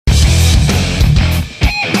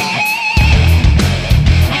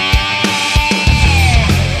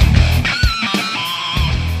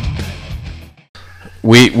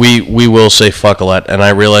We will say fuck a lot, and I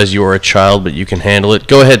realize you are a child, but you can handle it.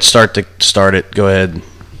 Go ahead, start it. Go ahead,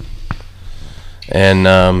 and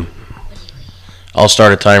I'll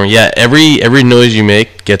start a timer. Yeah, every noise you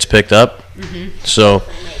make gets picked up. Mm-hmm. So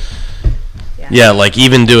yeah, like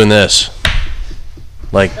even doing this,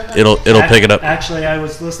 like it'll pick it up. Actually, I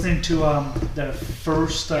was listening to the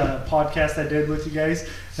first podcast I did with you guys,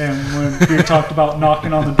 and when we talked about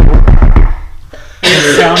knocking on the door.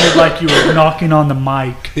 It sounded like you were knocking on the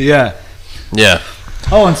mic. Yeah. Yeah.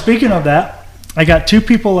 Oh, and speaking of that, I got 2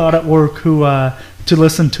 people out at work who to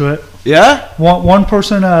listen to it. Yeah? One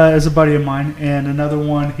person is a buddy of mine, and another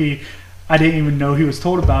one, I didn't even know he was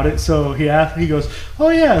told about it. So he goes, "Oh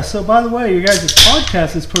yeah, so by the way, you guys'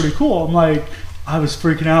 podcast is pretty cool." I'm like, I was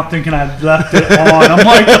freaking out thinking I'd left it on. I'm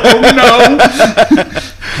like, oh no.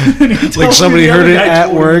 Like somebody heard it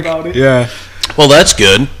at work. Yeah. Well, that's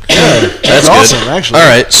good. That's awesome, good. actually. All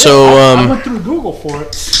right, so I went through Google for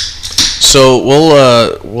it. So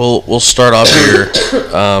we'll start off here.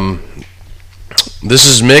 This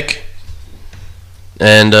is Mick,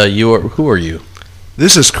 and who are you?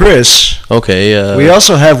 This is Chris. Okay. We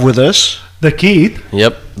also have with us the Keith.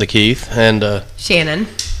 Yep, the Keith and Shannon.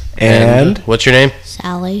 And what's your name?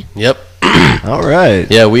 Sally. Yep. All right.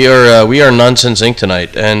 Yeah, we are Nonsense Inc.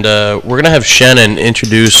 tonight, and we're gonna have Shannon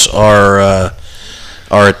introduce our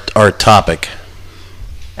topic.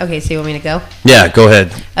 Okay, so you want me to go? Yeah, go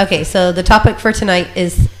ahead. Okay, so the topic for tonight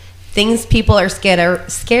is things people are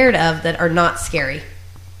scared of that are not scary.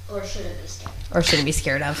 Or shouldn't be scared. Or shouldn't be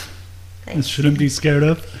scared of. Thanks. Shouldn't be scared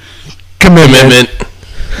of. Commitment.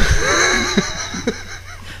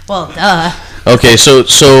 Well, duh. Okay, so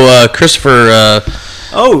Christopher.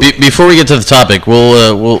 Before we get to the topic,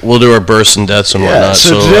 we'll do our births and deaths and whatnot.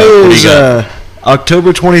 So today is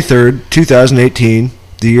October 23rd, 2018,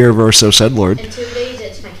 the year of our so said Lord. In 2 days,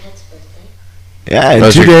 it's my cat's birthday. Yeah,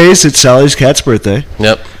 in 2 days, it's Sally's cat's birthday.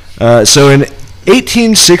 Yep. So in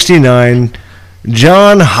 1869,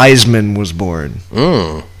 John Heisman was born.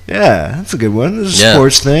 Mm. Yeah, that's a good one. This is a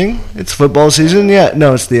sports thing. It's football season. Yeah,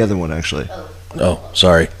 no, it's the other one, actually. Oh,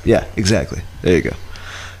 sorry. Yeah, exactly. There you go.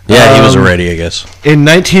 Yeah, he was already, I guess. In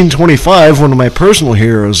 1925, one of my personal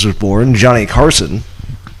heroes was born, Johnny Carson.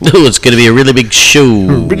 Ooh, it's going to be a really big show.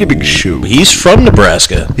 Really big show. He's from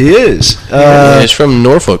Nebraska. He is. He's from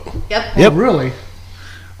Norfolk. Yep. Oh, really?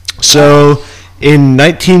 So, in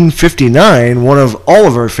 1959, one of all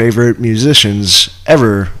of our favorite musicians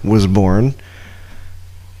ever was born,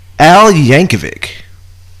 Al Yankovic,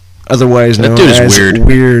 otherwise known as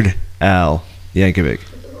Weird Al Yankovic.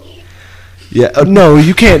 Yeah, no,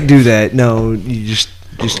 you can't do that. No, you just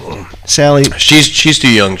Sally. She's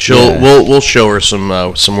too young. We'll show her some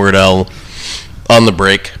Weird Al on the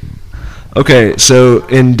break. Okay, so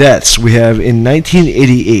in deaths we have in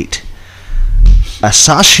 1988,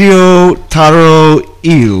 Asashio Taro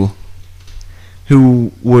Iu,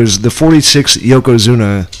 who was the 46th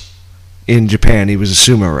Yokozuna in Japan. He was a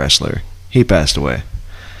sumo wrestler. He passed away.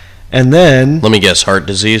 And then... Let me guess, heart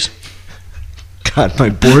disease? God, my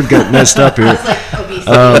board got messed up here.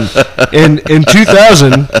 In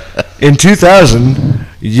 2000,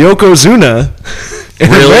 Yokozuna, an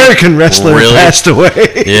American wrestler, passed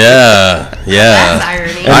away. Yeah. That's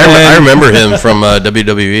irony. I remember him from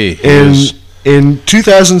WWE. In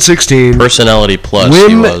 2016, Personality Plus, Wim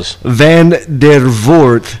he was. van der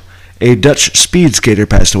Voort, a Dutch speed skater,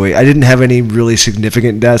 passed away. I didn't have any really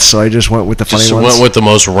significant deaths, so I just went with the funny ones. Just went with the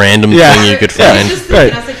most random thing you could find. I was just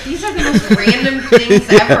thinking, I was like, these are the most random things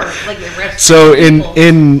ever. Like, so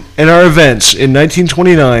in our events, in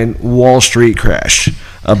 1929, Wall Street crashed.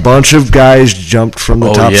 A bunch of guys jumped from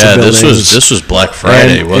the tops of buildings. This was Black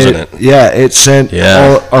Friday, wasn't it? Yeah, it sent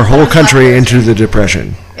our whole country into the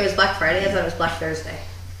Depression. It was Black Friday? I thought it was Black Thursday.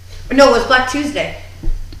 No, it was Black Tuesday.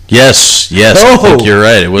 Yes, I think you're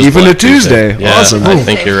right. It was even Black a Tuesday. Yeah, awesome. I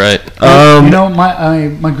think you're right.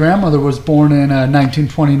 My grandmother was born in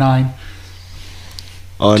 1929.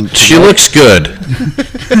 She looks good.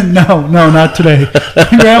 No, not today. My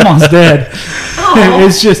grandma's dead. Oh.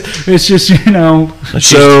 It's just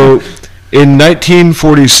So, in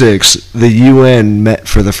 1946, the UN met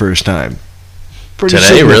for the first time.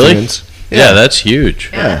 Today, really? Yeah, that's huge.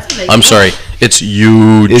 Yeah. I'm sorry. It's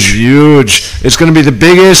huge. It's huge. It's going to be the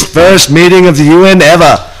biggest first meeting of the UN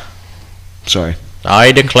ever. Sorry.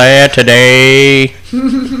 I declare today.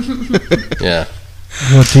 Yeah.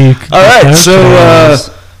 All right, so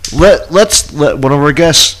let's let one of our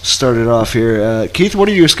guests start it off here. Keith, what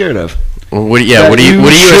are you scared of? What are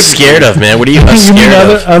you scared of, man? What are you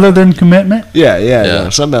scared of? Other than commitment? Yeah. No,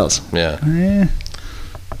 something else. Yeah. Commitment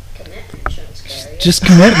shouldn't scare you. Just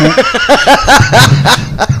commitment.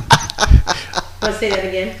 Want to say that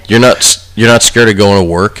again? You're not scared of going to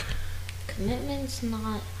work? Commitment's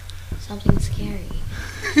not something scary.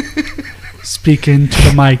 Speak into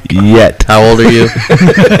the mic. Yet. How old are you?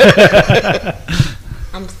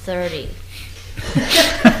 I'm 30.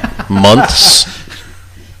 Months?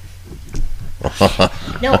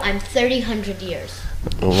 No, I'm 3,000 years.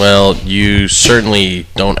 Well, you certainly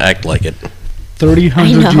don't act like it.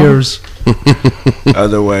 300 I know. years.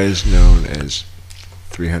 Otherwise known as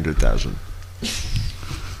 300,000.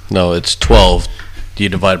 No, it's 12. You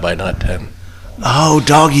divide by not 10. Oh,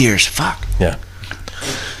 dog years. Fuck. Yeah.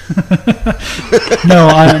 No,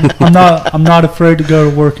 I'm not afraid to go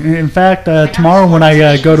to work. In fact, tomorrow when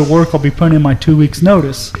I go to work, I'll be putting in my 2 weeks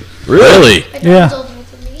notice. Really? My Yeah. dad's older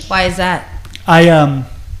than me. Why is that?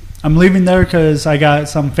 I'm leaving there because I got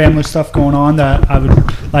some family stuff going on that I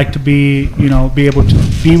would like to be able to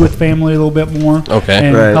be with family a little bit more. Okay.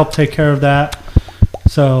 And Right. help take care of that.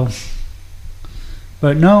 So,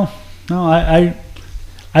 but no, I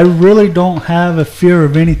really don't have a fear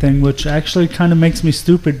of anything, which actually kind of makes me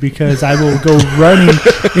stupid because I will go running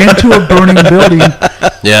into a burning building.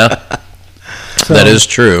 Yeah, So that is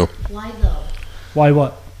true. Why though? Why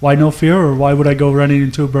what? Why no fear, or why would I go running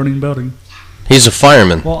into a burning building? He's a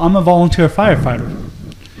fireman. Well, I'm a volunteer firefighter.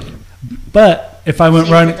 But if I went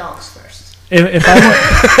Save running, the dogs first.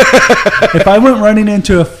 if I went running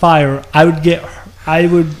into a fire, I would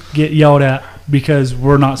get yelled at because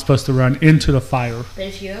we're not supposed to run into the fire. But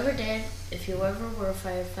if you ever were a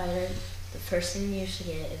firefighter, the first thing you should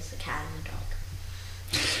get is the cat and the dog.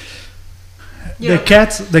 The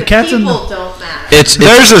cats and people don't matter.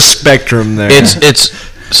 There's a spectrum there. It's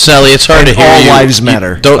Sally. It's hard And to hear all you. lives You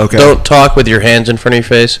matter. Don't Okay. don't talk with your hands in front of your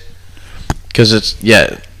face, because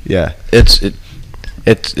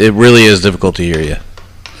it really is difficult to hear you.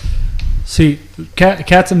 See,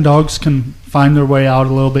 cats and dogs can find their way out a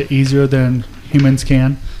little bit easier than humans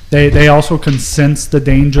can. They also can sense the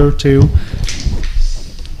danger too.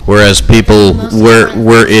 Whereas people, Most we're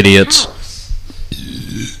different idiots. house.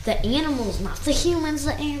 The animals, not the humans,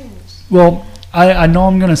 the animals. Well, I know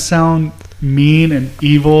I'm gonna sound mean and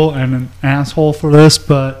evil and an asshole for this,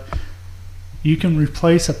 but you can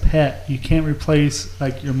replace a pet. You can't replace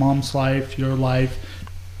like your mom's life, your life.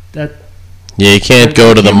 That Yeah, you can't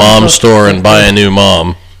go to the mom store and buy a new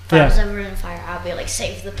mom. If I was Yeah. ever in a fire, I'd be like,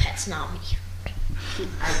 save the pets, not me.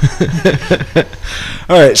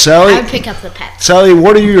 All right, I Sally. would pick up the pets. Sally,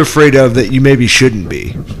 what are you afraid of that you maybe shouldn't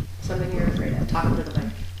be? Something you're afraid of. Talking to the mic.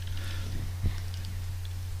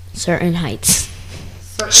 Certain heights.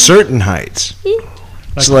 Certain heights. like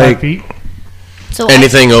It's 5 like- feet. So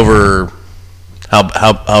Anything over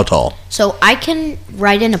how tall? So I can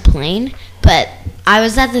ride in a plane, but I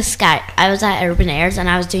was at Urban Airs and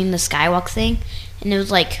I was doing the skywalk thing, and it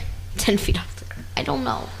was like 10 feet off the ground. I don't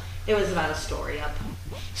know. It was about a story up.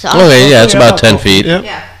 So I was, Okay, yeah, it's yeah, about about 10 12 feet. Yeah.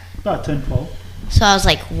 Yeah. About 10, 12. so I was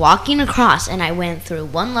like walking across, and I went through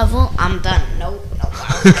one level. I'm done. Nope. I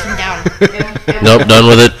was looking down. And Nope, done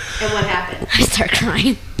with it. And what happened? I start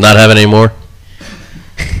crying. Not having any more.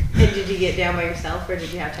 And did you get down by yourself, or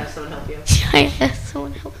did you have to have someone help you? I had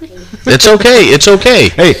someone help me. It's okay. It's okay.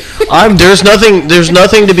 Hey, There's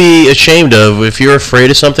nothing to be ashamed of. If you're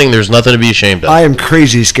afraid of something, there's nothing to be ashamed of. I am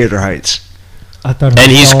crazy scared of heights. I thought.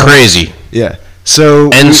 And he's crazy Yeah. So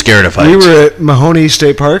and scared of we heights. were at Mahoney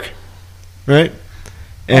State Park, right?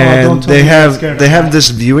 don't And tell they me you're have scared of they have heights. this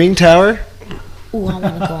viewing tower, Ooh, I want to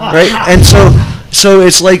go on. right? And so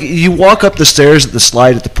it's like you walk up the stairs at the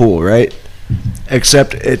slide at the pool, right?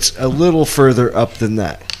 Except it's a little further up than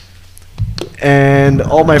that. And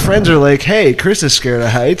all my friends are like, "Hey, Chris is scared of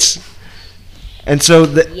heights." And so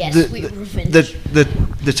Yes, we revenge.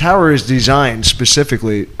 the tower is designed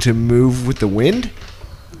specifically to move with the wind,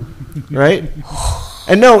 right?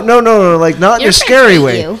 And no, like not in Your a scary friends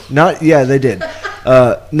way. hate you. They did.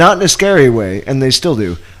 Not in a scary way, and they still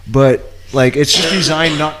do. But like it's just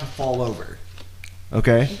designed not to fall over.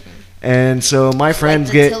 Okay? And so my friends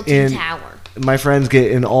like the get tilting in tower. my friends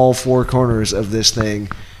get in all four corners of this thing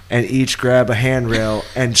and each grab a handrail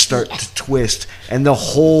and start to twist, and the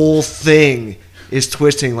whole thing is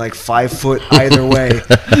twisting like 5 foot either way.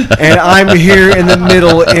 And I'm here in the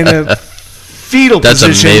middle in a fetal That's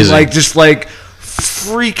position, amazing. like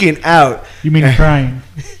freaking out. You mean crying?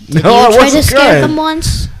 Did No, I you try to wasn't scare them crying.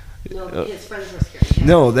 once? No, his friends were scared.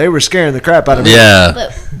 No, they were scaring the crap out of me. Yeah.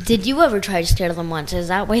 But did you ever try to scare them once? Is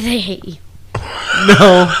that why they hate you?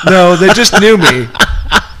 No, they just knew me.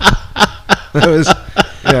 That was,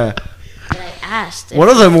 yeah. But I asked. One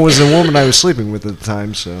of them was a woman I was sleeping with at the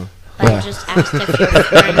time, so. I just asked if your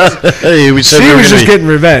friends. Hey, we said She we were was gonna just be, getting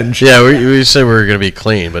revenge. Yeah, we said we were gonna be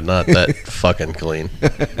clean, but not that fucking clean.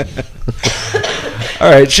 All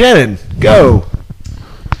right, Shannon, go.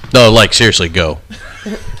 No, like seriously, go.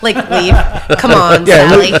 Like, leave. Come on, Yeah,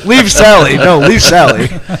 Sally. leave Sally. No, leave Sally.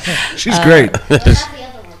 She's great.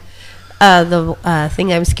 The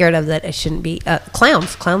thing I'm scared of that I shouldn't be.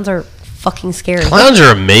 Clowns. Clowns are fucking scary. Clowns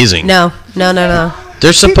are amazing. No.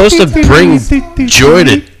 They're supposed to bring joy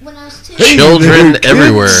to children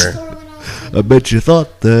everywhere. I bet you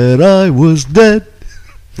thought that I was dead.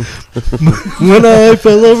 When I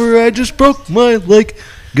fell over, I just broke my leg.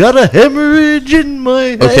 Got a hemorrhage in my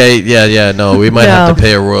head. Okay, yeah, no, we might have No. to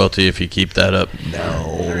pay a royalty if you keep that up.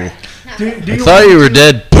 No. Do I you thought you were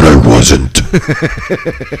dead, but I wasn't.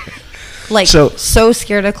 Like, so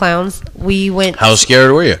scared of clowns. We went. How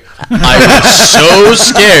scared were you? I was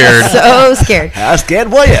so scared. So scared. How scared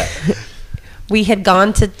were you? We had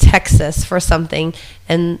gone to Texas for something,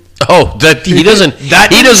 and Oh, that he doesn't. That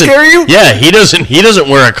he didn't doesn't scare you? Yeah, he doesn't. He doesn't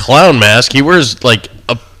wear a clown mask. He wears like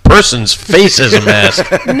a person's face as a mask.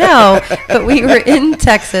 no, but we were in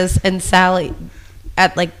Texas, and Sally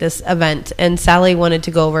at like this event, and Sally wanted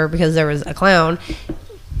to go over because there was a clown,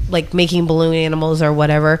 like making balloon animals or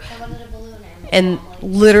whatever. And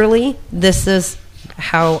literally, this is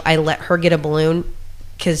how I let her get a balloon,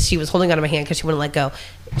 because she was holding onto my hand because she wouldn't let go.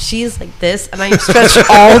 She's like this, and I'm stretched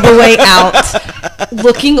all the way out,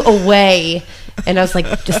 looking away. And I was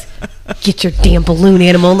like, just get your damn balloon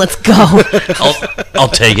animal and let's go. I'll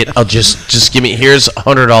take it. I'll just give me. Here's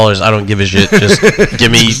 $100. I don't give a shit. Just give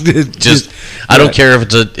me. Just I don't care if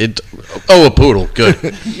it's a poodle.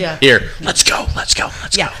 Good. Yeah. Here. Let's go. Let's go.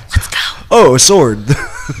 Let's go. Let's go. Oh, a sword.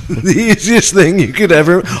 The easiest thing you could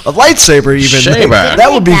ever. A lightsaber, even. Saber. That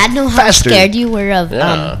would be Dad know how faster. scared you were of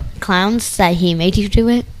Yeah. clowns that he made you do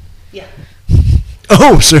it? Yeah.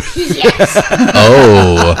 Oh, sir. Oh. He did.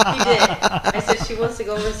 I said, she wants to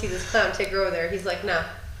go over and see this clown. Take her over there. He's like, nah,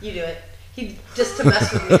 you do it. He just to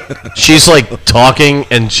mess with me. She's like talking,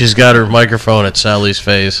 and she's got her microphone at Sally's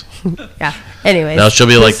face. Yeah. Anyways. Now she'll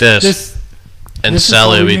be like this, and this is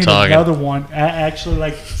Sally why will we be need talking. Another one, actually,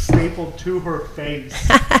 like stapled to her face.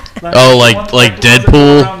 Oh, like one that goes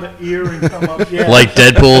Deadpool? around the ear and come up. Yeah. Like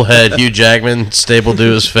Deadpool had Hugh Jackman stapled to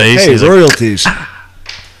his face. Hey, He's like, royalties.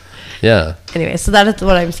 yeah, Anyway, so that is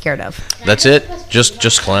what I'm scared of. that's it.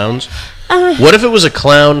 Just clowns. What if it was a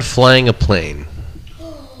clown flying a plane?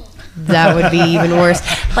 That would be even worse.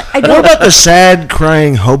 Like, I What don't. about the sad,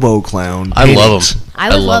 crying hobo clown? I love paintings? them. I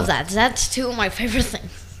would love love that. That's two of my favorite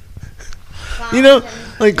things. You know,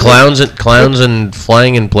 like Clowns and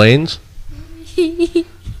flying in planes.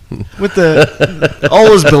 with the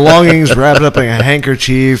all his belongings wrapped up in a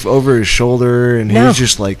handkerchief over his shoulder, and No. he's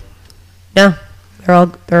just like, No, they're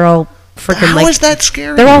all freaking "How like is that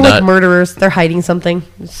scary?" they're all Not- like murderers. They're hiding something.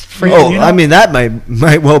 It's freaking. Oh, You know- I mean that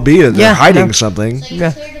might well be that they're Yeah, hiding no. something. So Yeah.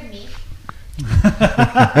 scared of me?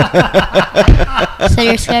 So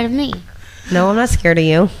you're scared of me? No, I'm not scared of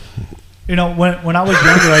you. You know, when I was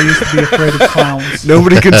younger, I used to be afraid of clowns.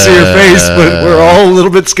 Nobody can see her face, but we're all a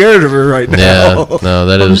little bit scared of her right Yeah, now. no,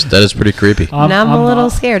 that is pretty creepy. And I'm a little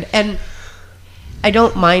not. scared, and I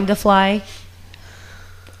don't mind to fly,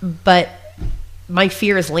 but my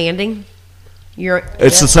fear is landing.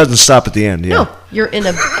 It's the sudden stop at the end. Yeah. no, you're in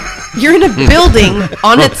a building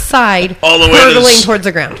on its side, All the way to the hurtling s- towards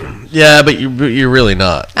the ground. Yeah, but you're really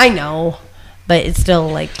not. I know, but it's still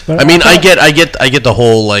like But I mean, I thought- get the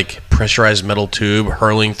whole like pressurized metal tube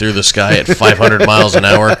hurling through the sky at 500 miles an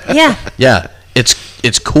hour. yeah. Yeah, it's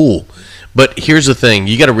cool. But here's the thing: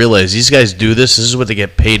 you got to realize these guys do this. This is what they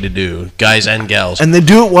get paid to do, guys and gals. And they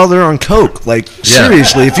do it while they're on coke. Like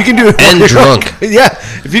seriously, if you can do it while And you're drunk. on- yeah,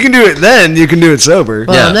 if you can do it then, you can do it sober.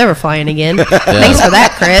 Well, Yeah. I'm never flying again. Thanks for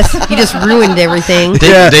that, Chris. You just ruined everything.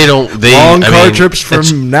 They don't. Long I car mean, trips it's-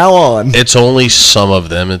 from now on. It's only some of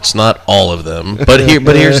them. It's not all of them. But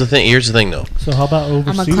here's the thing. Here's the thing, though. So how about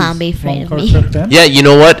overseas? clown, be afraid Long of car me. trip then? Yeah, you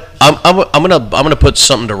know what? I'm gonna put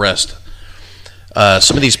something to rest.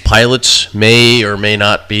 Some of these pilots may or may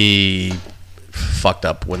not be fucked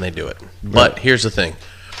up when they do it. But here's the thing.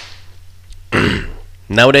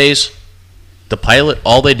 Nowadays, the pilot,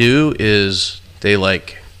 all they do is they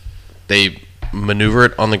maneuver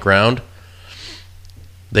it on the ground.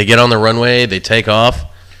 They get on the runway, they take off,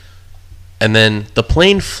 and then the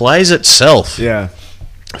plane flies itself Yeah,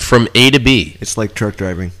 from A to B. it's like truck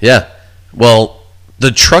driving. Yeah. Well,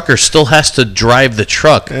 the trucker still has to drive the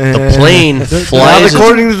truck. The plane Not flies.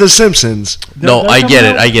 according to The Simpsons. No, I get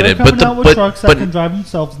it. I get They're it. But coming out with but trucks that but can drive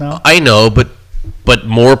themselves now. I know. But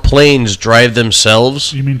more planes drive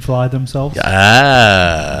themselves. You mean fly themselves?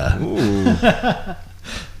 Ah.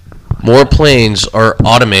 More planes are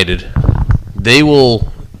automated. They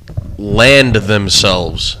will land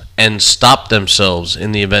themselves and stop themselves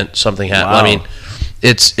in the event something happens. Wow. I mean,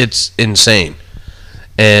 It's insane.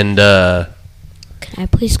 And Can I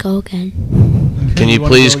please go again? can you wanna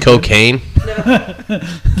please go cocaine? again?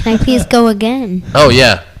 Can I please go again? Oh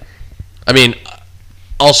yeah. I mean,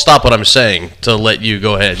 I'll stop what I'm saying to let you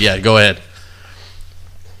go ahead. Yeah, go ahead.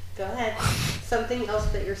 Go ahead. Something else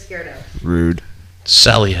that you're scared of. Rude.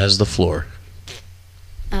 Sally has the floor.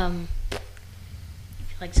 I feel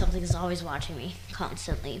like something is always watching me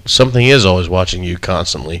constantly. Something is always watching you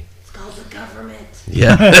constantly. It's called the government.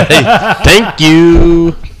 Yeah. Thank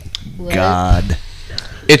you. What? God.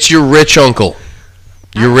 It's your rich uncle.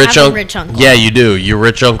 Your I rich have a uncle. rich uncle. Yeah, you do. Your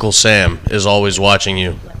rich uncle Sam is always watching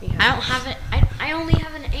you. I don't have it. I only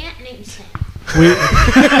have an aunt named Sam.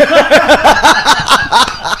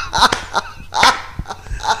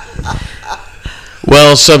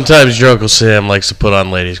 Well, sometimes your Uncle Sam likes to put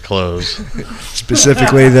on ladies' clothes.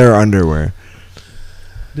 Specifically their underwear.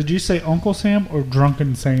 Did you say Uncle Sam or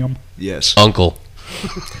Drunken Sam? Yes. Uncle.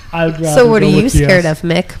 I'd rather So what go are you with scared yes. of,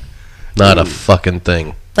 Mick? Not a fucking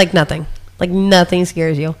thing. Like nothing. Like nothing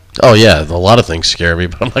scares you. Oh, yeah. A lot of things scare me,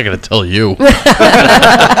 but I'm not going to tell you.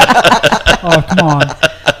 Oh, come on.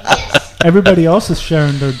 Everybody else is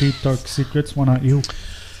sharing their deep, dark secrets. Why not you?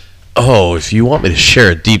 Oh, if you want me to share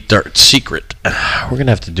a deep, dark secret, we're going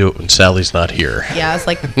to have to do it when Sally's not here. Yeah, it's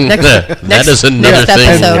like next. That is another next thing.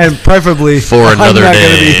 episode. And preferably For another I'm not day.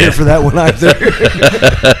 going to be here for that one either.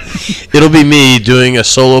 It'll be me doing a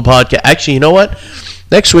solo podcast. Actually, you know what?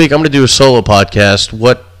 Next week, I'm going to do a solo podcast.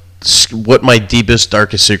 What my deepest,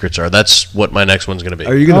 darkest secrets are. That's what my next one's going to be.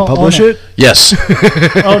 Are you going to Oh, publish oh, no. it? Yes.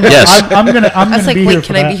 Oh no, Yes. I'm gonna I was like, be here wait, for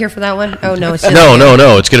can I that. be here for that one? Oh no, it's just No, you.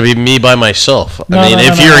 no. It's going to be me by myself. No, I mean, no,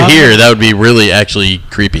 if no, you're I'm here, gonna- that would be really actually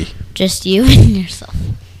creepy. Just you and yourself.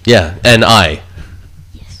 Yeah, and I.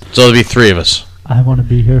 So there'll be three of us. I want to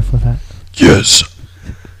be here for that. Yes.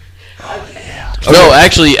 No,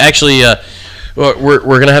 actually,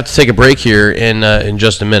 we're gonna have to take a break here in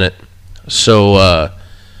just a minute. So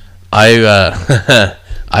I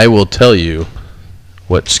I will tell you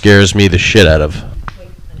what scares me the shit out of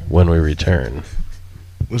when we return.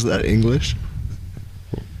 Was that English?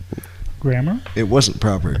 Grammar? It wasn't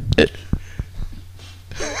proper.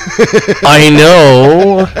 I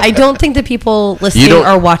know. I don't think the people listening don't-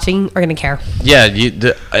 or watching are gonna care. Yeah, and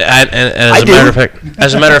as I a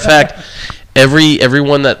do. matter of fact,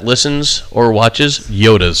 everyone that listens or watches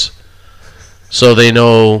Yodas, so they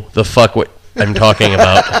know the fuck what I'm talking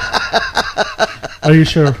about. Are you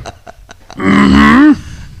sure? Yeah,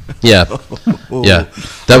 yeah,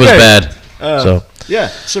 that was Okay. bad. So Yeah,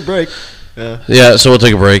 it's a break. yeah, so we'll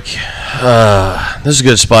take a break. This is a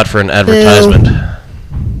good spot for an advertisement.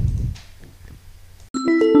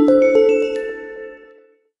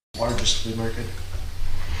 Largest flea market.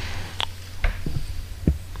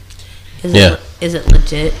 Is it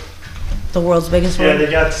legit? The world's biggest Yeah, one?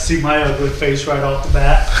 they got to see my ugly face right off the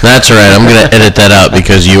bat. That's all right. I'm gonna edit that out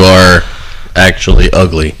because you are actually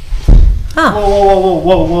ugly. Whoa, whoa, whoa,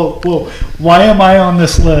 whoa, whoa, whoa, whoa! Why am I on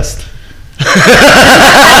this list?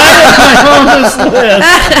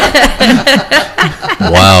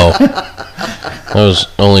 Wow, that was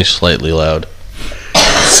only slightly loud.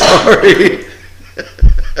 Sorry.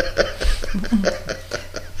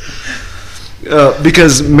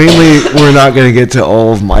 Because mainly we're not going to get to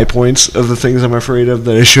all of my points of the things I'm afraid of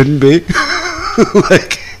that I shouldn't be.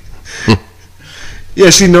 Like, yeah,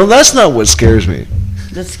 see, no, that's not what scares me.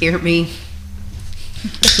 That scared me.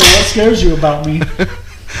 So what scares you about me?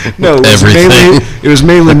 No, it was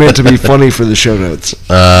mainly meant to be funny for the show notes.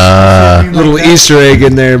 Little Easter egg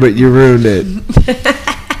in there, but you ruined it.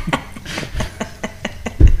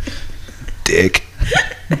 Dick.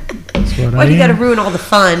 That's what Why I do you gotta am. ruin all the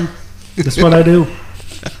fun? That's what I do.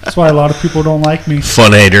 That's why a lot of people don't like me.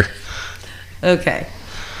 Fun hater. Okay.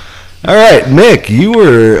 All right, Nick, you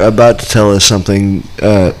were about to tell us something.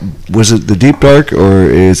 Was it the deep dark, or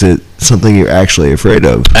is it something you're actually afraid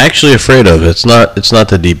of? Actually afraid of. It's not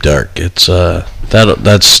the deep dark. It's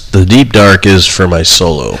that's the deep dark is for my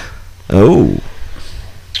solo. Oh.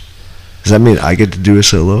 Does that mean I get to do a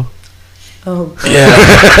solo? Oh, Yeah.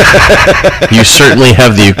 You certainly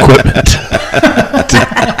have the equipment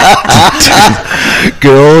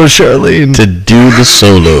Girl, Charlene. to do the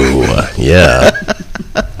solo. Yeah.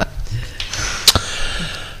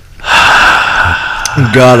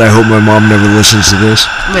 God, I hope my mom never listens to this.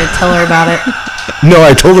 I'm gonna tell her about it. No,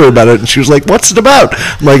 I told her about it, and she was like, "What's it about?"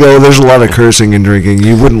 I'm like, "Oh, there's a lot of cursing and drinking.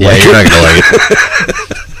 You wouldn't Yeah, like you're it." not gonna like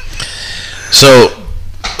it.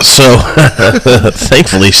 So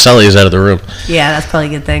thankfully Sully's out of the room. Yeah, that's probably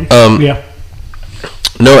a good thing. Yeah.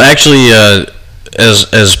 No, actually,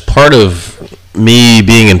 as part of me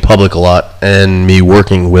being in public a lot and me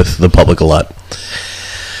working with the public a lot,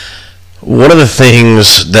 One of the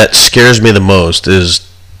things that scares me the most is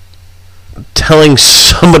telling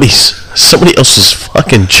somebody else's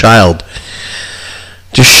fucking child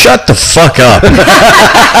to shut the fuck up.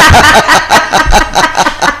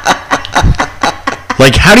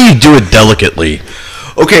 Like, how do you do it delicately?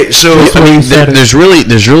 Okay, so I mean, there's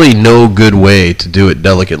really no good way to do it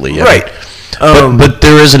delicately. Right. But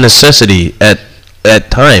there is a necessity at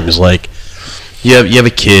times. Like, you have a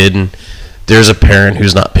kid, and there's a parent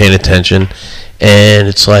who's not paying attention, and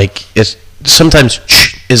it's like sometimes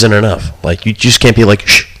shh isn't enough. Like, you just can't be like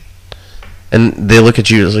shh, and they look at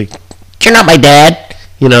you as like, you're not my dad,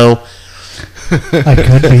 you know. I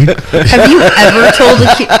could be. Have you ever told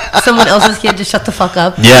someone else's kid to shut the fuck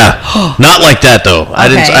up? Yeah, not like that though. I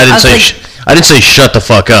didn't say shut the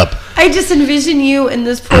fuck up. I just envision you and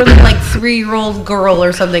this poor little, like 3-year-old girl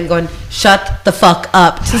or something going, "Shut the fuck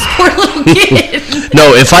up" to this poor little kid.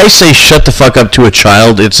 No, if I say shut the fuck up to a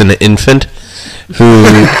child, it's an infant who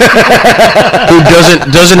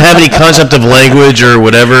doesn't have any concept of language or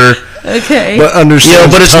whatever. Okay. But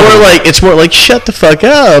understand. But it's more like shut the fuck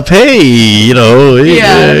up. Hey,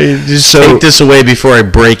 just take this away before I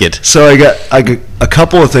break it. So I got a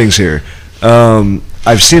couple of things here.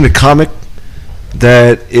 I've seen a comic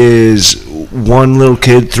that is one little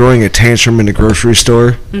kid throwing a tantrum in a grocery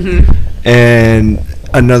store, and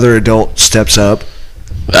another adult steps up.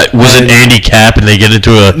 Was it Andy Capp and they get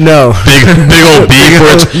into a big old beef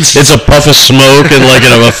where it's a puff of smoke and like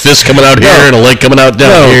a fist coming out here and a leg coming out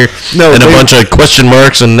down here and a bunch of question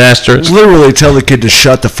marks and asterisks? Literally tell the kid to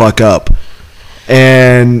shut the fuck up,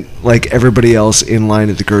 and like everybody else in line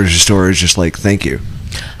at the grocery store is just like, thank you.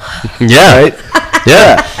 Yeah. Right?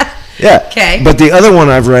 Yeah. Yeah. Okay. But the other one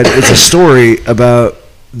I've read, it's a story about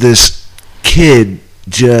this kid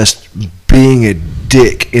just being a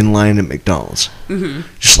dick in line at McDonald's.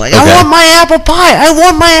 Just like, I want my apple pie. I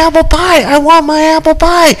want my apple pie. I want my apple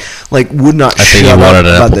pie. Like, would not shut up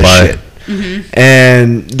about this shit.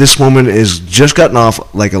 And this woman is just gotten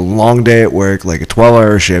off like a long day at work, like a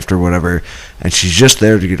 12-hour shift or whatever, and she's just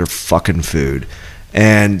there to get her fucking food.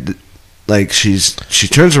 And like she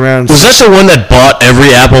turns around. Was that the one that bought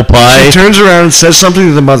every apple pie? She turns around and says something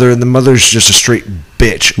to the mother, and the mother's just a straight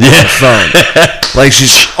bitch on her phone. Like,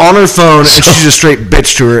 she's on her phone, and she's a straight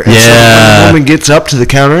bitch to her. And so when the woman gets up to the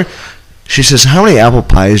counter, she says, "How many apple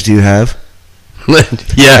pies do you have?"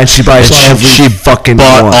 Yeah. And she buys every fucking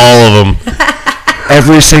bought one. all of them.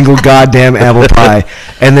 Every single goddamn apple pie.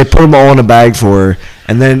 And they put them all in a bag for her.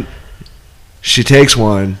 And then she takes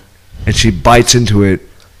one, and she bites into it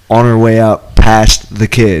on her way out past the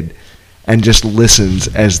kid, and just listens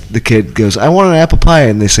as the kid goes, "I want an apple pie,"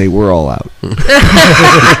 and they say, "We're all out." That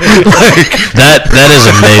is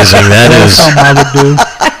amazing. That is something I would do.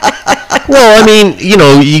 Well, I mean,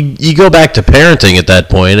 you go back to parenting at that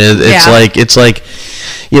point. It's like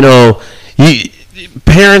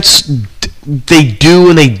parents, they do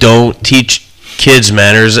and they don't teach kids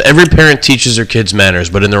manners. Every parent teaches their kids manners,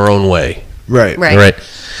 but in their own way. Right.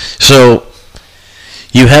 So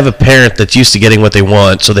you have a parent that's used to getting what they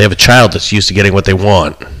want, so they have a child that's used to getting what they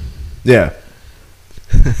want. Yeah.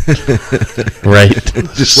 Right.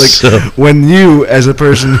 Just like when you, as a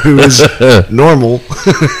person who is normal,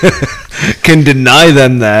 can deny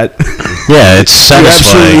them that. Yeah, it's satisfying.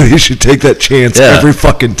 You absolutely should take that chance every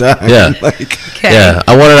fucking time. Yeah. Yeah,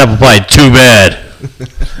 I want an apple pie. Too bad.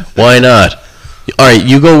 Why not? All right,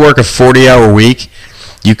 you go work a 40-hour week.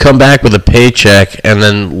 You come back with a paycheck, and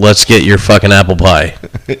then let's get your fucking apple pie.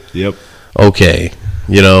 Yep. Okay,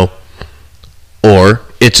 or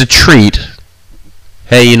it's a treat.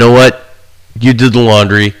 Hey, you know what? You did the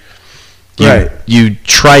laundry. You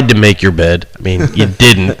tried to make your bed. I mean, you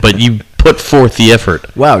didn't, but you put forth the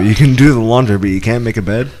effort. Wow, you can do the laundry, but you can't make a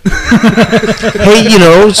bed? Hey,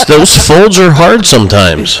 those folds are hard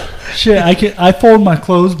sometimes. Shit, I fold my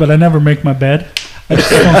clothes, but I never make my bed. I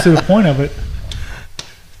just don't see the point of it.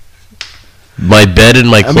 My bed and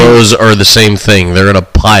my clothes are the same thing. They're in a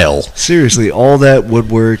pile. Seriously, all that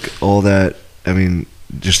woodwork, all that,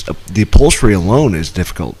 just the upholstery alone is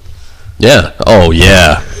difficult. Yeah. Oh,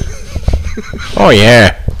 yeah. Oh,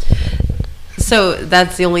 yeah. So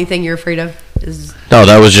that's the only thing you're afraid of? No,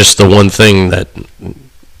 that was just the one thing that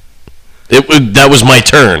was my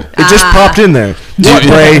turn. It just popped in there. What,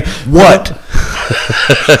 Ray? What?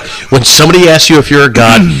 When somebody asks you if you're a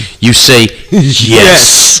god, you say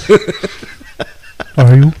yes.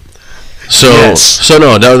 Are you? So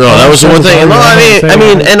no, that was the one thing. No, I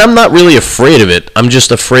mean, and I'm not really afraid of it. I'm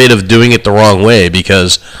just afraid of doing it the wrong way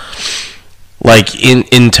because, like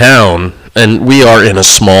in town, and we are in a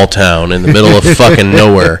small town in the middle of fucking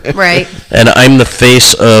nowhere. Right. And I'm the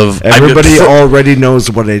face of Everybody already knows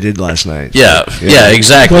what I did last night. Yeah,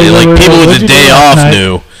 exactly. Wait, like people with what'd the you do day last off night?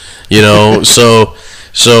 knew, you know. So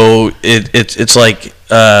it's like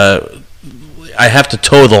I have to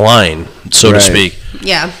toe the line, so to Right. speak.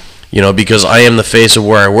 Yeah. You know, because I am the face of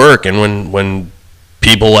where I work, and when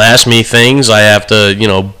people ask me things, I have to, you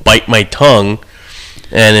know, bite my tongue,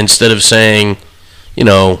 and instead of saying, you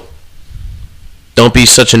know, don't be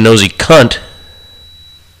such a nosy cunt,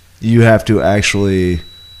 You have to actually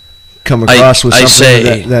come across with I something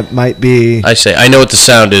say- that might be. I say, I know what the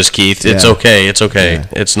sound is, Keith. It's Yeah. okay. It's okay. Yeah.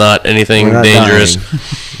 It's not anything We're not dangerous.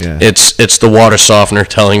 dying. Yeah. It's the water softener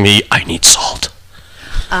telling me I need salt.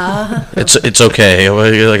 It's okay.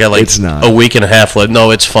 I got like It's not. a week and a half left.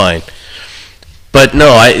 No, it's fine. But no,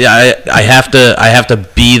 I have to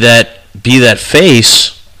be that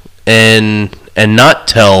face and not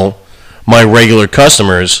tell my regular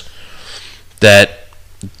customers that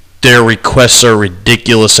their requests are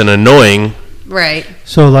ridiculous and annoying. Right.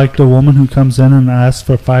 So, like the woman who comes in and asks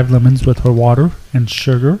for 5 lemons with her water and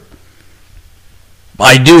sugar.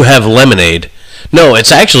 I do have lemonade. No,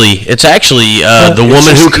 it's actually the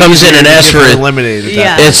woman who comes in and asks for it. lemonade. at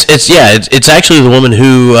that Yeah. point. It's actually the woman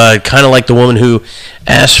who kind of like the woman who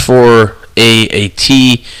asked for a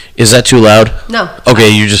tea. Is that too loud? No. Okay,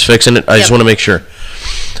 you're just fixing it. I just Yep. want to make sure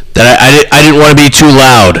that I didn't want to be too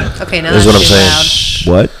loud. Okay, now is what I'm that's saying.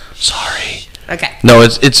 too What? Sorry. Okay. No,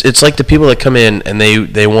 it's like the people that come in and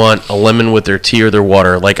they want a lemon with their tea or their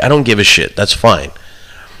water. Like, I don't give a shit. That's fine.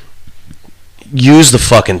 Use the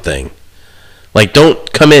fucking thing. Like,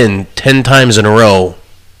 don't come in 10 times in a row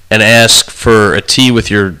and ask for a tea with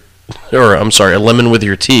your, or I'm sorry, a lemon with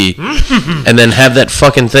your tea, and then have that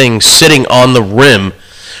fucking thing sitting on the rim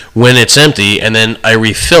when it's empty, and then I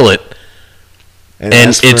refill it. And And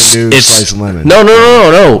ask for it's a new it's slice of lemon.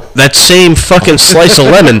 no. That same fucking slice of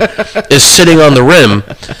lemon is sitting on the rim.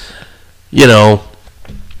 You know,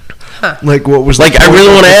 Like what was? Like, the I point really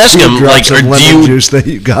of wanna the ask 2 him, drops like, of or do lemon you- juice that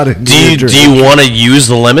you got in do your you drink? want to use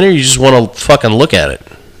the lemon, or you just want to fucking look at it?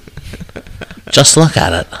 Just look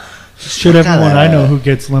at it. Shit, everyone I know who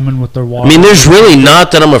gets lemon with their water. I mean, there's really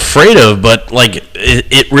not that I'm afraid of, but like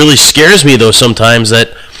it really scares me though sometimes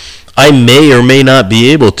that I may or may not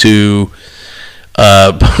be able to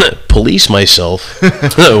police myself when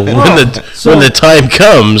the time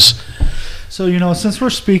comes. So, you know, since we're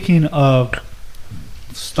speaking of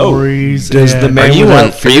stories, does the and- man Are you without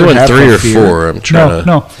on fear 3 have or a fear? 4? I'm trying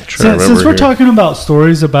no. to Since remember we're here. talking about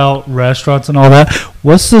stories about restaurants and all that,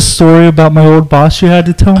 what's the story about my old boss you had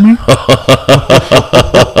to tell me?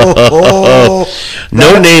 Oh,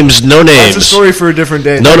 No names. that's a story for a different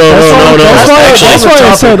day. No. That's why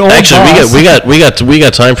I said old Actually, boss. we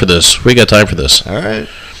got time for this. We got time for this. All right.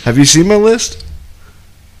 Have you seen my list?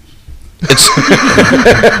 It's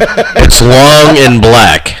it's long and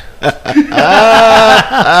black.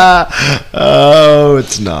 Oh,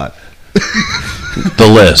 it's not. The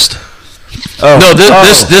list. Oh, No,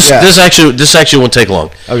 yeah. this actually won't take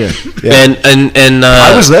long. Okay. Yeah. And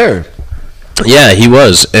I was there. Yeah, he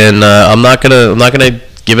was, and I'm not gonna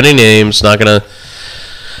give any names. Not gonna.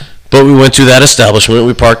 But we went to that establishment.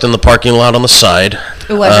 We parked in the parking lot on the side.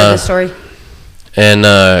 Ooh, I heard this story. And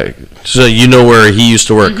so you know where he used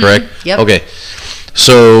to work, correct? Yep. Okay.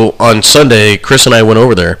 So on Sunday, Chris and I went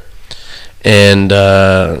over there, and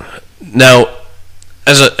now,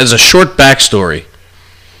 as a short backstory,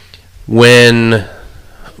 when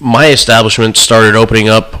my establishment started opening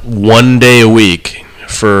up one day a week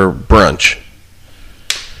for brunch,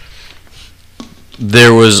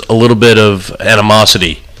 there was a little bit of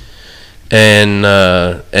animosity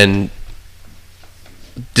and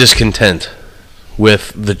discontent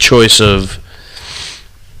with the choice of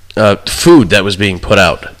food that was being put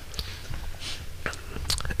out.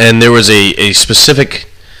 And there was a specific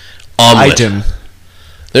omelet. Item.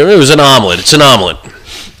 It was an omelet. It's an omelet.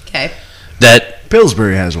 Okay. That,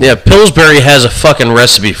 Pillsbury has one. yeah, Pillsbury has a fucking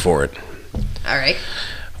recipe for it. All right.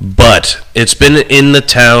 But it's been in the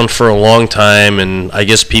town for a long time, and I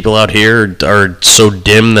guess people out here are so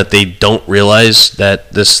dim that they don't realize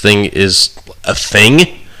that this thing is a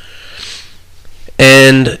thing.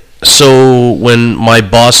 And so when my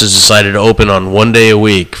bosses decided to open on one day a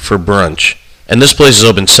week for brunch, and this place is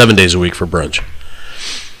open 7 days a week for brunch,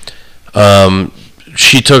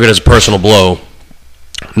 she took it as a personal blow.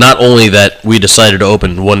 Not only that we decided to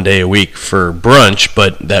open one day a week for brunch,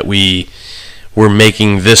 but that we were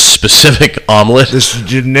making this specific omelet This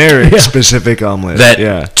generic specific omelet. that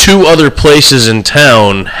yeah. 2 other places in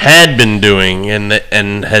town had been doing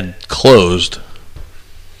and had closed.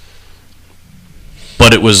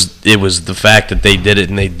 but it was the fact that they did it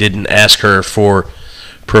and they didn't ask her for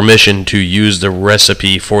permission to use the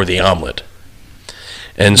recipe for the omelet.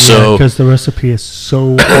 And so, because the recipe is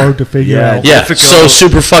so hard to figure out. Yeah, difficult. so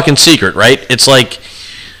super fucking secret, right? It's like,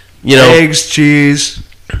 you know, eggs, cheese,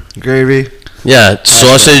 gravy. yeah,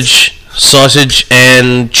 sausage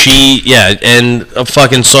and cheese, yeah, and a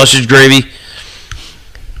fucking sausage gravy.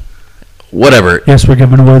 Whatever. Yes, we're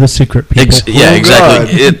giving away the secret, people. Yeah, Oh,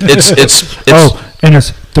 exactly. God. It's Oh, and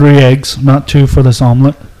it's 3 eggs, not 2 for this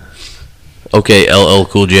omelet. okay. LL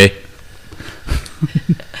Cool J.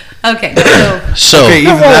 Okay, So Okay,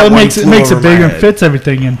 even Well, that it one makes it flew makes over it my bigger and head. fits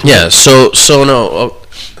everything into yeah, it. so no,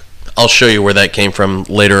 I'll show you where that came from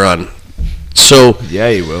later on. So Yeah,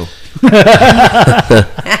 you will. how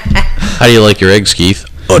do you like your eggs, Keith?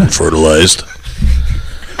 Unfertilized.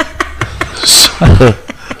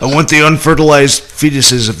 I want the unfertilized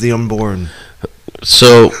fetuses of the unborn.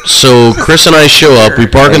 So Chris and I show up. We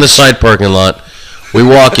park in the side parking lot. We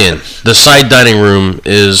walk in. The side dining room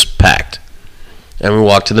is packed, and we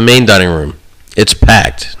walk to the main dining room. It's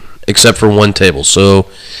packed except for one table. So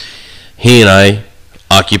he and I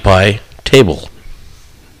occupy table.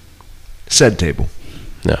 Said table.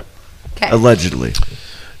 okay. Allegedly.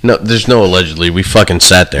 No, there's no allegedly. We fucking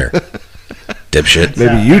sat there, dipshit.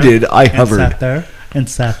 Maybe you did. I And hovered.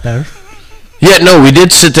 sat there. Yeah, no, we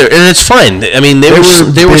did sit there, and it's fine. I mean, they were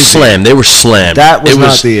busy. slammed. They were slammed. That was It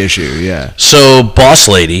not the issue, yeah. So, boss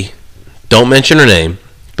lady, don't mention her name,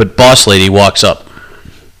 but boss lady walks up.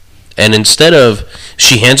 And instead of,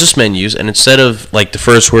 she hands us menus, and instead of, like, the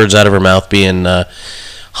first words out of her mouth being,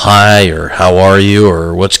 hi, or how are you,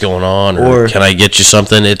 or what's going on, or can I get you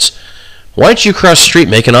something, it's, why don't you cross the street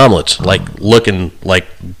making omelets? Like, looking, like,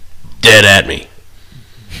 dead at me.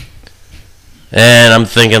 And I'm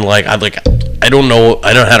thinking, like, I don't know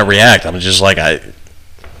how to react. I'm just like, I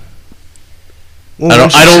don't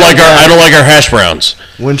like our hash browns.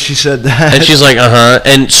 When she said that. And she's like,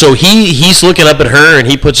 and so he's looking up at her, and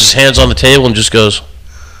he puts his hands on the table and just goes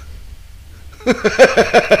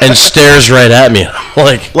and stares right at me. I'm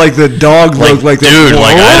like the dog looked like dude, that.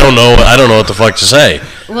 like I don't know what the fuck to say.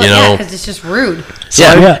 Well, you yeah, know, because it's just rude.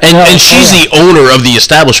 and she's the owner of the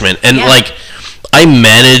establishment, and Yeah. like I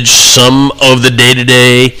manage some of the day to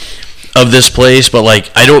day of this place, but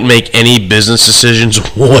like I don't make any business decisions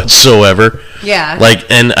whatsoever. Yeah. Like,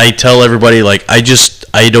 and I tell everybody, like, I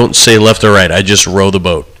don't say left or right. I just row the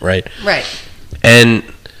boat, right? Right. And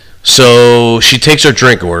so she takes her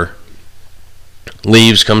drink order,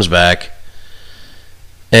 leaves, comes back,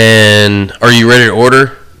 and are you ready to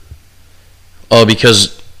order? Oh,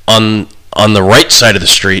 because on the right side of the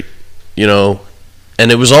street, you know,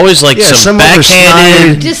 and it was always like some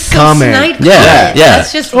backhanded Just some comment. snide Yeah, comment. yeah.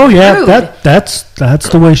 That's just Oh yeah, rude. that's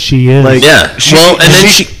the way she is. Like, Yeah. Well, and then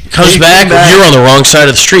she comes back, you're on the wrong side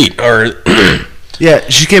of the street, or Yeah,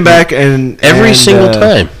 she came back and every single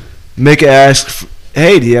time. Mika asked,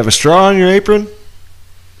 "Hey, do you have a straw on your apron?"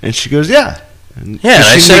 And she goes, "Yeah." And Yeah, and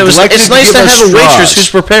I she said neglected it's nice give to us have a waitress straws. who's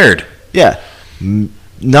prepared. Yeah.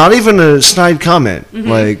 Not even a snide comment. Mm-hmm.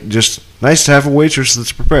 Like, just nice to have a waitress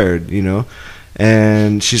that's prepared, you know?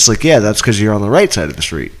 And she's like, yeah, that's because you're on the right side of the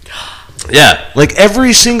street. Yeah. Like,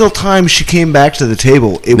 every single time she came back to the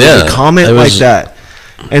table, it was Yeah, a comment it like was- that.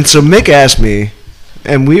 And so Mick asked me,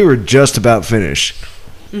 and we were just about finished.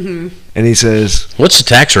 Mm-hmm. And he says, What's the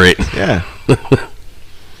tax rate? yeah.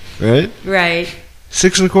 Right? Right.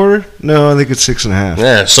 6 1/4? No, I think it's 6.5.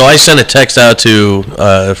 Yeah, so I sent a text out to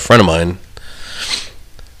a friend of mine.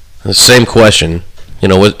 The same question, you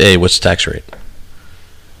know, what's the tax rate?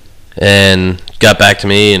 And got back to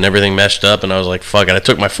me, and everything meshed up, and I was like, fuck it. I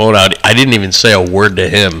took my phone out. I didn't even say a word to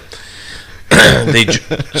him.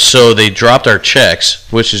 So they dropped our checks,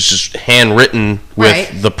 which is just handwritten with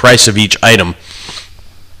Right. the price of each item.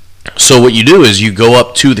 So what you do is you go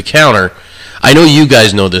up to the counter. I know you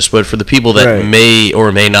guys know this, but for the people that Right. may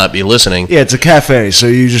or may not be listening, Yeah, it's a cafe, so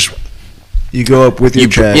you go up with your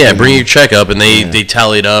check. yeah, and- bring your check up, and they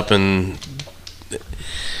tally it up, and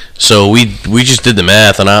so we just did the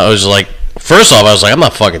math, and I was like, first off, I was like, I'm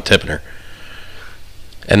not fucking tipping her,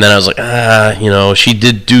 and then I was like, you know, she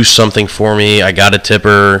did do something for me, I got to tip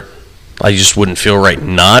her, I just wouldn't feel right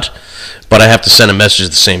not, but I have to send a message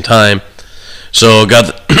at the same time, so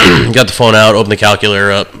got the phone out, opened the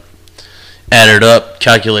calculator up, added it up,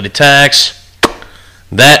 calculated tax,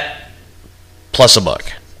 that plus $1.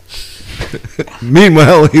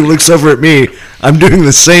 Meanwhile, he looks over at me. I'm doing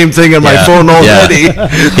the same thing on my Yeah, phone already.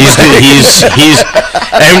 He's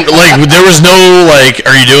and like there was no like,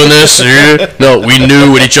 are you doing this? No, we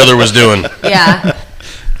knew what each other was doing, Yeah.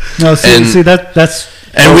 No, see, And- that's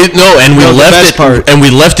and we No, the left best it part. and we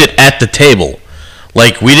left it at the table.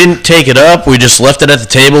 Like, we didn't take it up. We just left it at the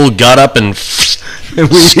table, got up, and And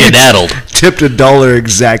we skedaddled. tipped $1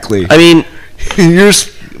 exactly. I mean,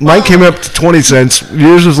 Mine came up to 20 cents.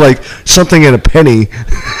 Yours was like something at a penny.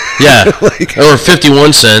 yeah, Like- or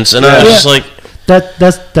 51 cents, and I was just like,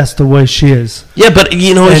 That's the way she is. yeah, but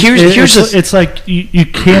you know, And here's the it's like you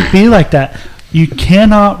can't be like that. You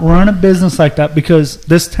cannot run a business like that because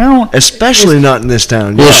this town, Especially not in this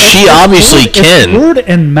town. well, Yeah. she obviously it's can.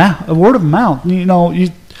 word of mouth. You know,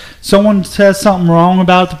 someone says something wrong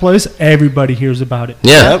about the place, everybody hears about it.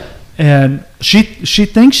 Yeah, Yep. And she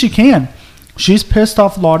thinks she can. She's pissed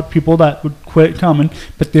off a lot of people that would quit coming,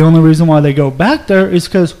 but the only reason why they go back there is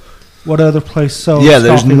because what other place sells? Yeah,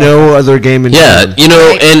 there's coffee no like other game in yeah, town. you know,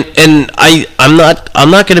 Right. and I'm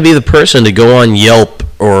not going to be the person to go on Yelp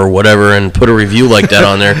or whatever and put a review like that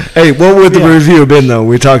on there. Hey, what would the Yeah. review have been, though?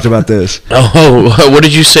 We talked about this. Oh, what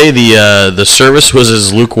did you say? The service was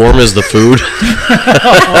as lukewarm as the food.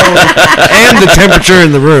 And the temperature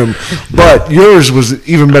in the room. But yours was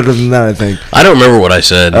even better than that, I think. I don't remember what I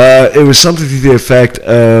said. It was something to the effect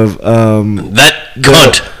of... That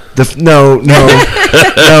cunt. No,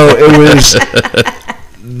 it was...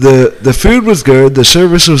 The food was good, the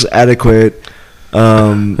service was adequate,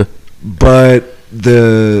 but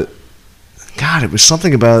God, it was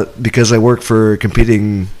something about... Because I work for a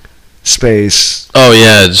competing space... Oh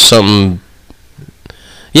yeah, it's something.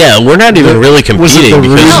 Yeah, we're not even really competing Was it the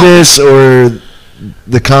because rudeness or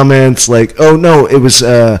the comments like, oh no, it was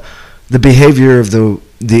the behavior of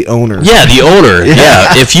the owner. yeah, the owner. Yeah.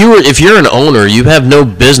 Yeah, if you're an owner, you have no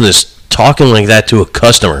business talking like that to a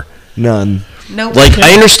customer. None. Nope. Like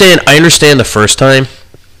I understand the first time.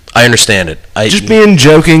 I understand it. Just being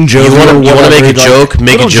joking, you joking. want to make a like, joke,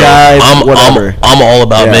 make a little joke. jive, whatever. I'm all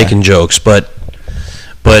about Yeah. making jokes, but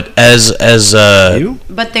as You?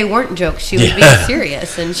 But they weren't jokes. She was Yeah. being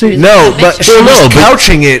serious, and she was No, a but bitch. she was No, but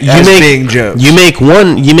couching it as being jokes. you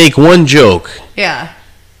make one joke Yeah.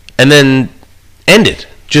 and then end it.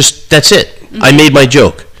 Just that's it. Mm-hmm. I made my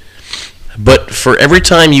joke. But for every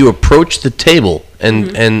time you approach the table and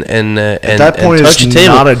Mm-hmm. and At that and point, touch it's the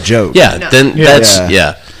table, not a joke. yeah, No. then Yeah. that's Yeah.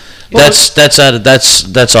 yeah. Well, That's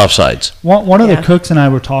offsides. One of Yeah. the cooks and I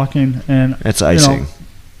were talking, and That's you know, icing.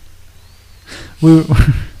 we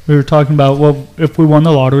were talking about, well, if we won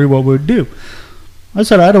the lottery, what we would do. I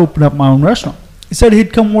said I'd open up my own restaurant. He said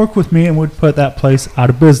he'd come work with me and we'd put that place out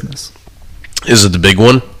of business. Is it the big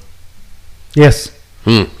one? Yes.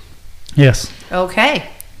 Hmm. Yes. Okay.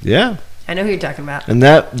 Yeah, I know who you're talking about. and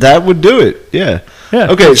that would do it. Yeah. Yeah.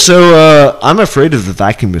 Okay, so I'm afraid of the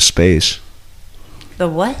vacuum of space. The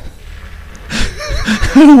what?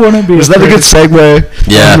 I wouldn't be Is that a good segue?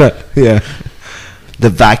 Yeah. Yeah. The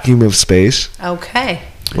vacuum of space. Okay.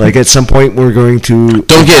 Like at some point we're going to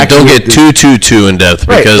Don't get evacuate too in depth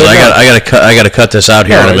Right, because but I gotta cut this out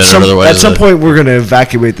here in a minute. Otherwise, at some point we're going to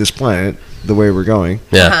evacuate this planet the way we're going.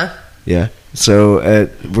 yeah. Uh-huh. Yeah. So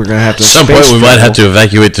we're going to have to. At some point, we might have to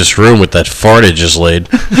evacuate this room with that fart it just laid.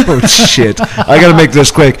 Oh shit! I got to make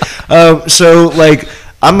this quick. So like,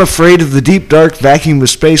 I'm afraid of the deep dark vacuum of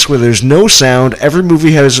space where there's no sound. Every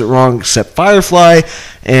movie has it wrong except Firefly,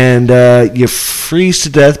 and you freeze to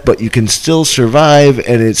death, but you can still survive,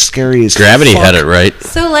 and it's scary as Gravity fuck. had it right.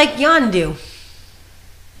 So like Yondu.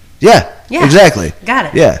 Yeah. Yeah. Exactly. Got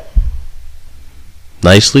it. Yeah.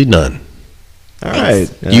 Nicely done. All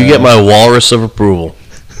Thanks. right. You get my walrus of approval.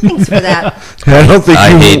 Thanks for that. I don't think I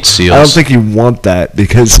you, hate seals. I don't think you want that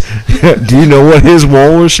because do you know what his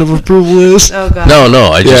walrus of approval is? Oh god. No,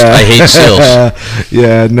 I hate seals.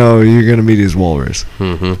 Yeah, no, you're gonna meet his walrus.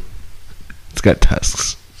 Mm-hmm. It's got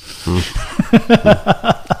tusks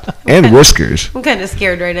and whiskers. I'm kind of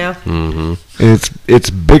scared right now. Mm-hmm. And it's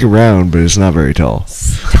big around, but it's not very tall.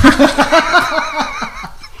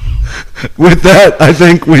 With that, I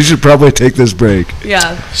think we should probably take this break.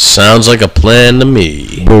 Yeah. Sounds like a plan to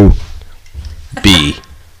me. Boo. B.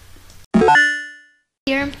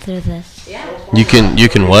 Hear him through this. You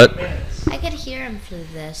can what? I could hear him through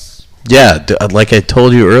this. Yeah, like I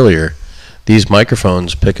told you earlier, these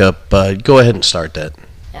microphones pick up. Go ahead and start that.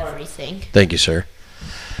 Everything. Thank you, sir.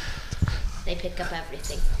 They pick up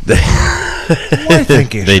everything.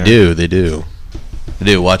 Thank you, They sir. do. They do.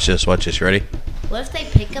 Watch this. You ready? What if they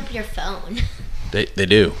pick up your phone? They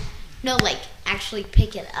do. No, like actually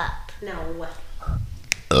pick it up. No.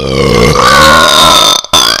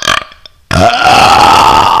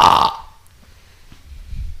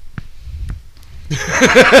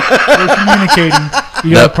 We're communicating.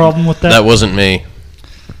 You got a problem with that? That wasn't me.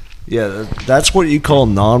 Yeah, that's what you call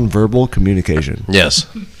nonverbal communication. Yes.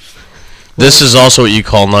 This is also what you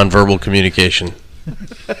call nonverbal communication.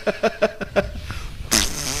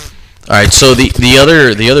 All right, so the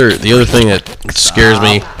other thing that scares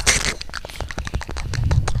me.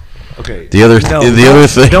 Okay. The other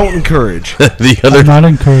thing. Don't encourage. I'm not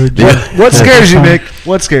encouraged. What scares you, Nick?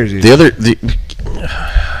 What scares you?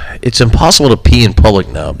 It's impossible to pee in public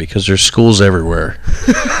now because there's schools everywhere.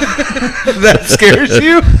 That scares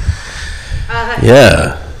you?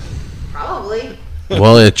 Yeah. Probably.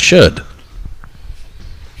 Well, it should.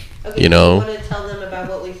 Okay, You know. Do you want to tell them about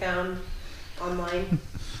what we found online?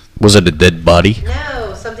 Was it a dead body?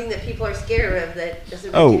 No, something that people are scared of that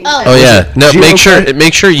doesn't. Oh. make any Oh. sense. Oh yeah. No, Geocache-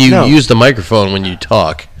 make sure you No. use the microphone when you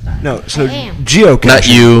talk. No, so I am. geocaching. Not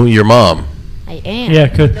you, your mom. I am.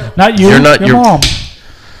 Yeah, not you. You're not- your you're- mom.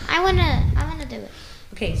 I wanna do it.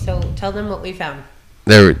 Okay, so tell them what we found.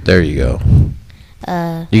 There you go.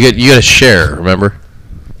 Uh, You got to share. Remember?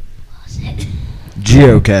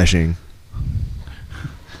 Geocaching.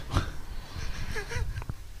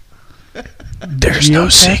 There's no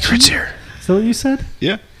Geocaching? secrets here. Is that what you said?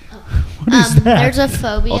 Yeah. What is that? there's a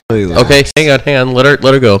phobia. Tell you that. Okay, hang on. Let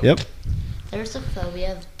her go. Yep. There's a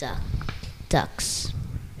phobia of ducks.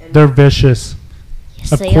 They're vicious.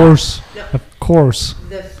 Yes, Of they course. No. Of course.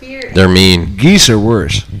 The fear. They're mean. Geese are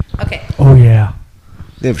worse. Okay, Oh yeah.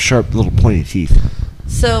 They have sharp little pointy teeth.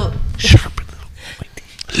 so Sharp little pointy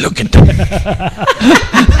teeth. Look at them.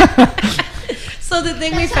 so the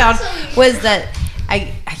thing we found was that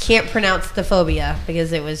I can't pronounce the phobia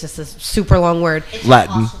because it was just a super long word,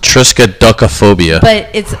 Latin. Triskaidekaphobia. but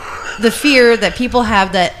it's the fear that people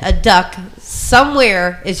have that a duck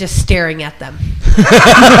somewhere is just staring at them.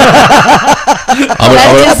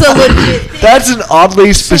 That is a legit thing. That's an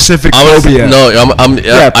oddly specific I'm phobia.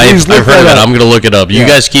 I've please look heard that that. up. I'm gonna look it up. You Yeah.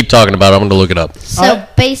 guys keep talking about it. I'm gonna look it up. So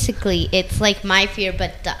basically, it's like my fear,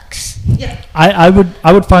 but ducks. Yeah. I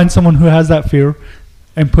would find someone who has that fear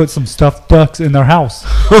and put some stuffed ducks in their house.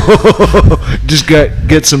 Just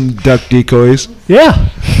get some duck decoys. Yeah.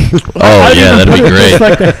 Oh I'd yeah, even that'd be put it just great.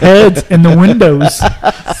 like the heads in the windows.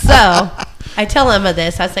 So I tell Emma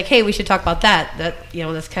this. I was like, "Hey, we should talk about that.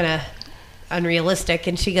 That's kind of unrealistic."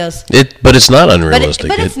 And she goes, But it's not "But, unrealistic.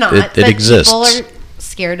 but it's not. It But exists. People are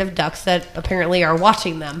scared of ducks that apparently are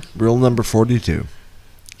watching them." Rule number 42.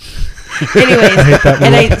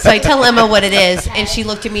 Anyways, so I tell Emma what it is, and she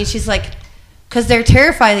looked at me and she's like, "'Cause they're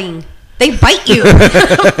terrifying. They bite you." I'm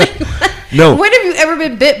like, No. When have you ever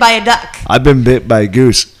been bit by a duck? I've been bit by a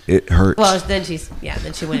goose. It hurts. Well, then she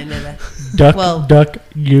went into the Duck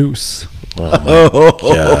goose. Oh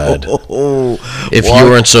my god! If you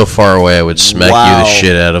weren't so far away, I would smack you the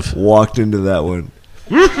shit out of. Walked into that one.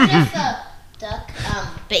 What if a duck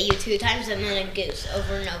bit you 2 times and then a goose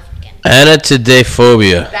over and over again?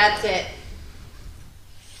 Anatidaphobia. That's it.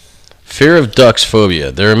 Fear of ducks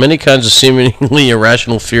phobia. There are many kinds of seemingly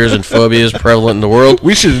irrational fears and phobias prevalent in the world.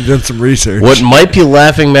 We should have done some research. What might be a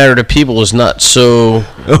laughing matter to people is not so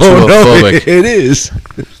Oh no, zoophobic. it is.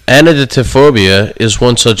 Anatidaphobia is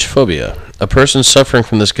one such phobia. A person suffering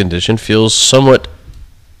from this condition feels that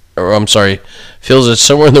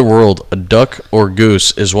somewhere in the world a duck or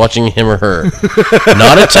goose is watching him or her.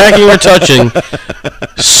 Not attacking or touching,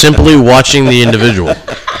 simply watching the individual.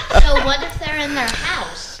 So what if they're in their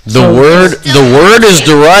house? The word is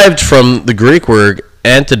derived from the Greek word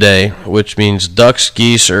antidae, which means ducks,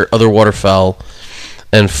 geese, or other waterfowl,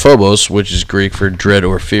 and phobos, which is Greek for dread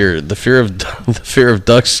or fear. The fear of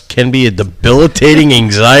ducks can be a debilitating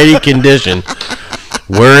anxiety condition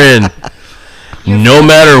wherein no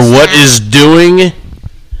matter what is doing,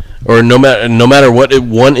 or no matter what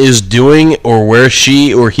one is doing, or where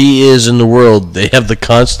she or he is in the world, they have the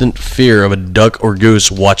constant fear of a duck or goose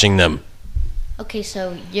watching them. Okay,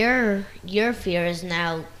 so your fear is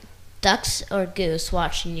now ducks or goose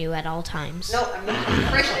watching you at all times. No, I'm not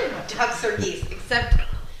afraid of ducks or geese, except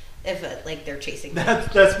if they're chasing me.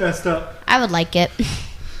 That's messed up. I would like it.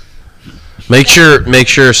 Make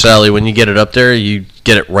sure, Sally, when you get it up there, you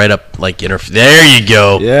get it right up there you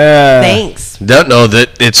go. Yeah. Thanks. No,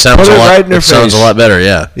 that it sounds Put a it lot. right in her It sounds a face. lot better.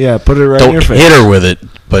 Yeah. Yeah, put it right in Don't your face. hit her with it,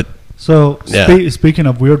 but So, Yeah. speaking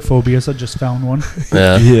of weird phobias, I just found one.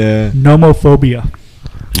 yeah. Yeah. Nomophobia.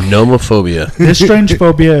 Nomophobia. This strange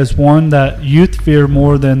phobia is one that youth fear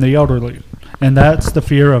more than the elderly, and that's the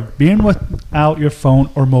fear of being without your phone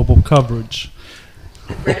or mobile coverage.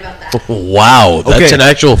 Right about that. Wow, that's Okay, an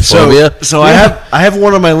actual phobia. So I have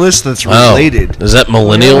one on my list that's Wow. related. Is that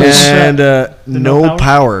millennials? And no no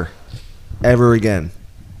power ever again.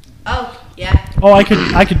 Oh, yeah. Oh, I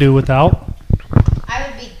could do without. I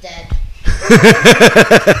would be dead.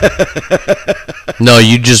 No,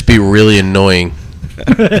 you'd just be really annoying.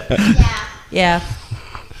 Yeah. Yeah.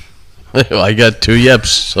 I got 2 yeps,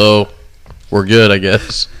 so we're good, I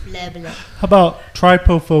guess. Blah, blah. How about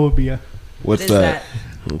trypophobia? What's What is that?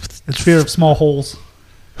 It's fear of small holes.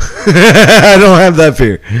 I don't have that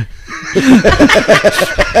fear.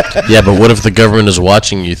 Yeah, but what if the government is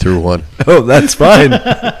watching you through one? Oh, that's fine.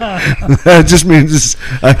 That just means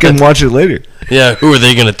I can watch it later. Yeah, who are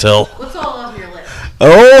they going to tell? What's all on your list?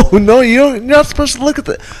 Oh no, you're not supposed to look at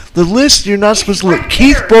the list. You're not supposed to look.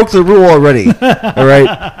 Keith broke the rule already. All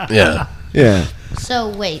right. Yeah. Yeah. So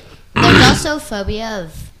wait, there's also phobia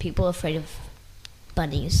of people afraid of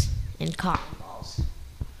bunnies and cotton balls.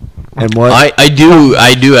 And what? I do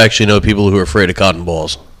actually know people who are afraid of cotton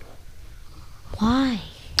balls. Why?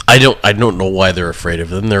 I don't know why they're afraid of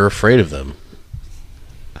them. They're afraid of them.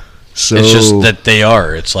 So It's just that they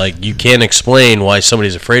are. It's like you can't explain why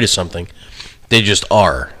somebody's afraid of something. They just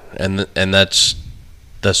are, and that's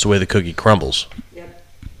the way the cookie crumbles.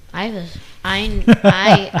 I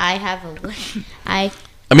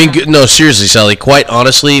I mean, no, seriously, Sally. Quite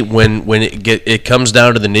honestly, when it comes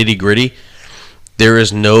down to the nitty gritty, there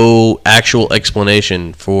is no actual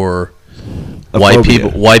explanation for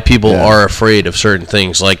why people Yeah. are afraid of certain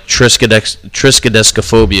things. Like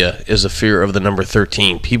triskaidekaphobia is a fear of the number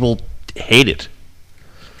 13. People hate it.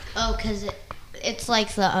 Oh, because it's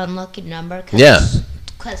like the unlucky number. Yeah.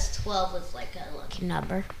 Because 12 is like a lucky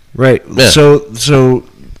number. right. Yeah. So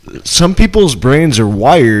some people's brains are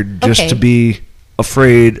wired just Okay. to be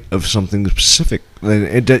afraid of something specific.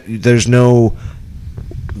 There's no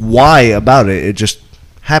why about it. It just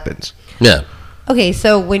happens. Yeah. Okay,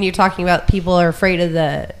 so when you're talking about people are afraid of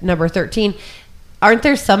the number 13, aren't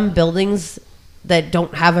there some buildings that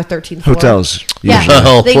don't have a 13th floor? Hotels. Yeah, Usually.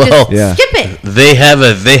 Oh, they well, just yeah. skip it. They have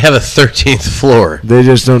a 13th floor. They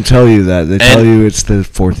just don't tell you that. They tell And- you it's the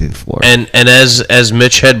 14th floor. And as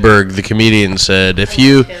Mitch Hedberg, the comedian, said, if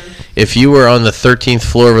you were on the 13th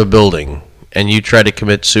floor of a building and you tried to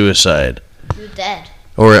commit suicide, You're dead.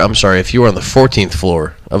 or I'm sorry, if you were on the 14th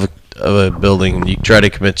floor of a building and you try to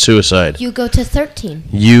commit suicide, You go to 13.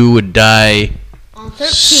 you would die On 13.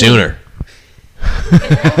 sooner.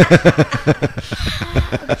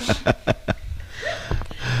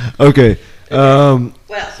 Okay. What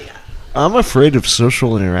else you got? I'm afraid of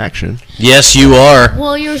social interaction. Yes, you are.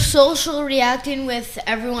 Well, you're social reacting with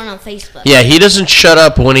everyone on Facebook. Yeah, he doesn't shut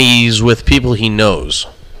up when he's with people he knows.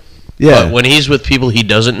 Yeah. But when he's with people he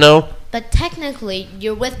doesn't know, But technically,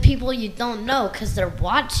 you're with people you don't know because they're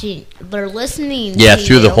watching, they're listening. yeah, to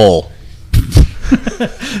through the you. hole.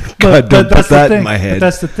 God, don't put that's the that thing. in my head. But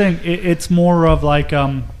that's the thing. It's more of like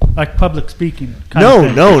public speaking. Kind of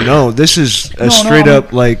thing. No. This is a No, straight no.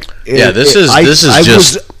 up like. Yeah, this is I just-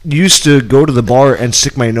 was used to go to the bar and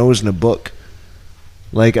stick my nose in a book.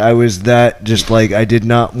 Like I was that just like I did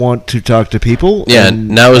not want to talk to people. Yeah, and,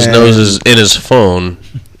 now his and- nose is in his phone, and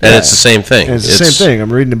Yeah. it's the same thing. And it's the same thing.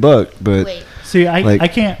 I'm reading a book, but Wait, See, I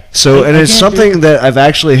Like- can't. so I- and I it's can't do- something that I've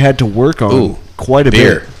actually had to work on Ooh, quite a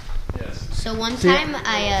beer. bit. so one time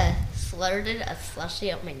I slurted a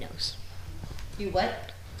slushie up my nose. You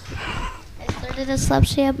what? I slurted a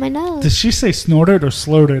slushie up my nose. Did she say snorted or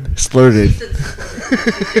slurted? Slurted.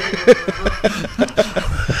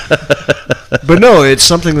 But no, it's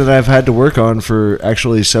something that I've had to work on for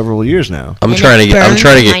actually several years now. I'm And trying it to get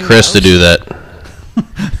burned my Chris to nose. do that.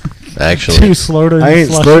 Actually, Two slurted. I ain't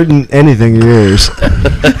slushy. slurting anything of yours.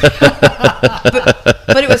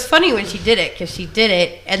 But it was funny when she did it because she did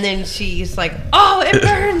it and then she's like, "Oh, it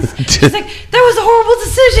burns." She's like, "That was a horrible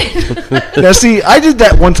decision." Now, see, I did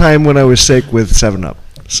that one time when I was sick with 7-Up,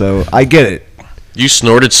 so I get it. you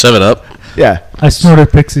snorted 7-Up. Yeah, I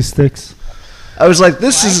snorted pixie sticks. I was like,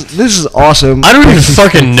 this is awesome. I don't even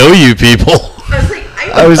fucking know you people.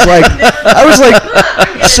 I was like,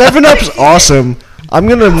 7-Up's awesome. I'm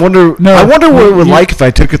gonna wonder. No, I wonder what it would you- like if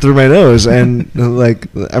I took it through my nose, and like,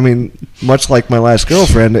 I mean, much like my last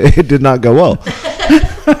girlfriend, it did not go well.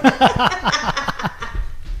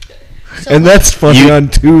 So And that's funny You- on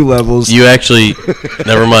 2 levels. You actually,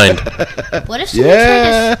 never mind. what if someone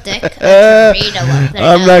Yeah. tried to stick a Dorito up their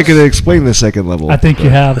I'm not nose? going to explain the second level. I think you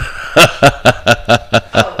have.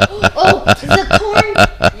 Oh, is it corn?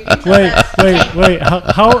 Wait.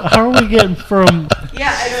 How are we getting from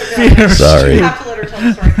Yeah, I don't fear? Sorry. You have to let her tell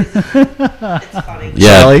the story 'cause it's funny.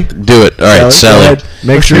 Yeah, Sally? do it. All right, Go Sally. ahead.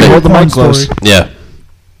 Make sure you Make hold the a mic porn close. story. Yeah.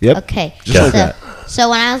 Yep. Okay. Just like that. So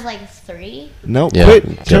when I was like 3, No, Yeah. wait.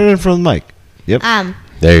 Turn it in front of the mic. Yep.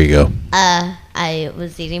 There you go. I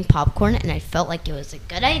was eating popcorn and I felt like it was a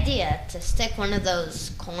good idea to stick one of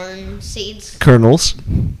those corn seeds. Kernels.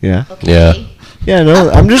 Yeah. Okay. Yeah. Yeah, no,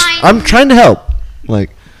 Up I'm mine. trying to help. Like,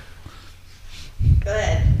 Go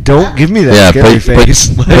ahead. don't give me that Yeah, scary put- face.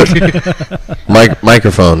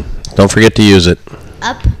 Microphone. Don't forget to use it.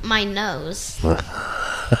 Up my nose.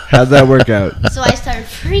 How'd that work out? So I started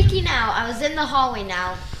freaking out. I was in the hallway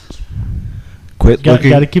now, Quit looking.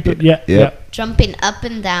 Gotta keep it. Yeah. Yep. jumping up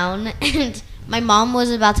and down, and my mom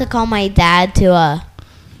was about to call my dad to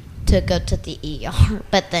go to the ER,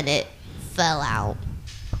 but then it fell out.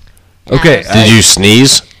 And Okay, Did you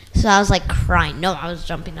sneeze? So I was like crying. No, I was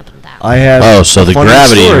jumping up and down. I have. Oh, so a the funny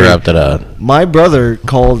gravity story. interrupted out. My brother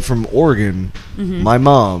called from Oregon. Mm-hmm. My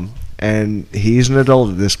mom, and he's an adult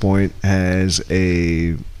at this point, has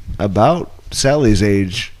a about Sally's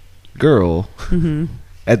age girl. Mm-hmm.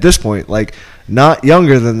 At this point, like not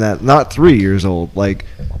younger than that, not 3 years old. Like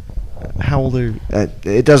how old are?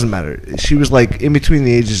 It doesn't matter. She was like in between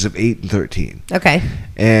the ages of 8 and 13, Okay.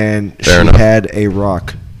 and Fair she enough. had a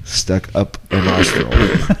rock stuck up her nostril.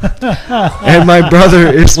 And my brother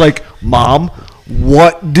is like, "Mom,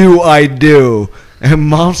 what do I do?" And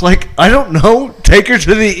Mom's like, "I don't know. Take her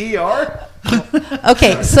to the ER."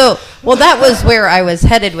 Okay, so that was where I was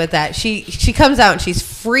headed with that. She comes out and she's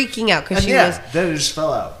freaking out because she was. then it just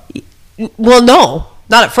fell out. Well, no,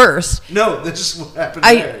 not at first. No, that's just what happened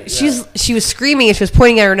there. She was screaming and she was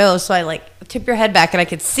pointing at her nose. So I like tipped her head back and I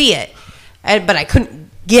could see it, but I couldn't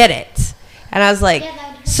get it. And I was like,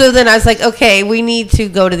 so then I was like, okay, we need to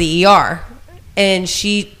go to the ER. And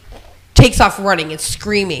she takes off running and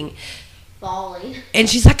screaming. Bawling. And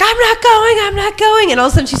she's like, I'm not going. And all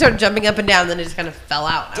of a sudden she started jumping up and down. And then it just kind of fell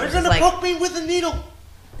out. I was just like, poke me with a needle.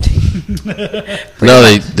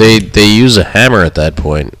 No, they use a hammer at that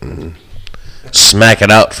point and smack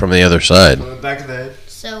it out from the other side. Back of the head.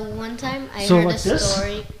 So one time I So heard like a this?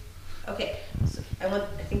 story okay, so I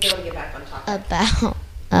think they want to get back on topic.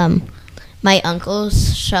 about my uncle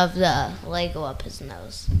shoved a Lego up his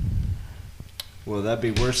nose. Well, that'd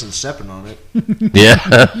be worse than stepping on it.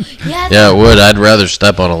 Yeah, yeah, it would. I'd rather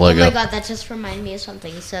step on a Oh my Lego. god, that just reminded me of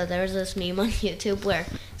something. So there was this meme on YouTube where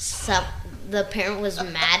the parent was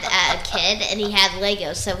mad at a kid and he had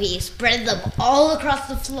Legos, so he spread them all across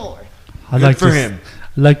the floor. I'd like for to, him.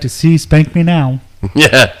 I'd like to see Spank Me Now.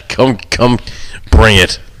 Yeah, come, bring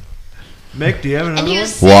it. Mick, do you have And another he one?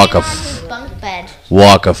 was sitting Walk on of- his bunk bed.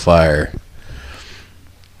 Walk of fire.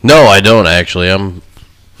 No, I don't actually. I'm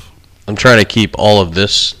trying to keep all of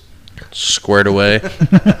this squared away.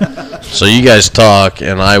 So you guys talk,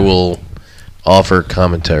 and I will offer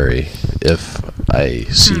commentary if I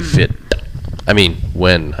see fit. I mean,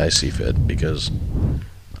 when I see fit, because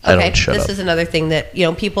I don't shut this up. is another thing that,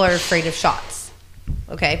 people are afraid of shots.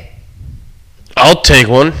 Okay? I'll take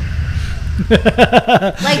one.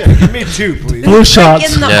 Like, Give me two, please. Flu Like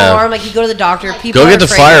shots. in the Yeah. arm, like you go to the doctor, people Go are get the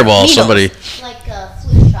afraid of fireball, needles. somebody. like a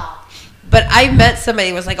flu shot. But I met somebody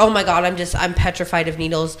who was like, oh my god, I'm petrified of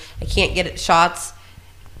needles. I can't get it shots.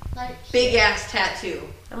 Like, Big ass tattoo.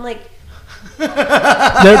 I'm like,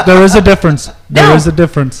 There is a difference. There No. is a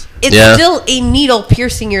difference. it's Yeah. still a needle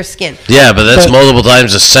piercing your skin. Yeah, but that's But- multiple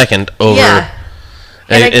times a second over. Yeah.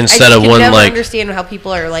 And I Instead just of can one never like. understand how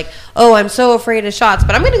people are like, oh, I'm so afraid of shots,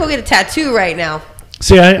 but I'm gonna go get a tattoo right now.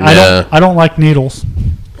 See, I Yeah. don't like needles.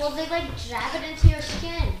 well, they like jab it into your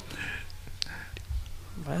skin.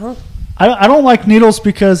 Well, I don't like needles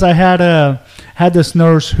because I had this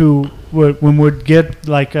nurse who when we'd get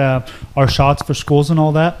like our shots for schools and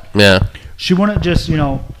all that, Yeah. she wouldn't just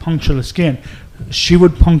puncture the skin. She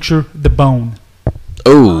would puncture the bone.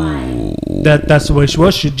 Oh. That's the way she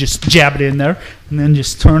was. She'd just jab it in there and then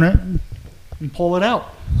just turn it and pull it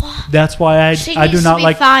out. That's why She I do needs not to be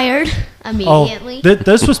like. fired Oh, immediately.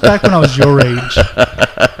 this was back when I was your age.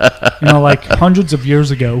 Like hundreds of years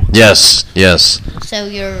ago. Yes. Yes. So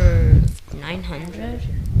you're 900?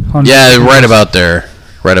 Hundreds Yeah. of Right years. about there.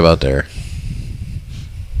 Right about there.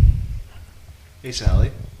 Hey,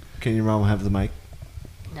 Sally. Can your mom have the mic?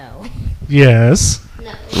 No. Yes.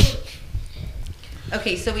 No.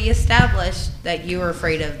 okay, so we established that you were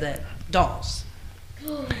afraid of the dolls.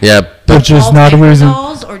 Yeah. Which is All not a type of reason.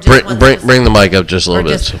 Dolls or just ones that- Bring the mic up just a or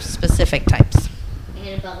little bit. just specific types.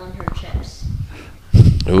 Annabelle and her chips.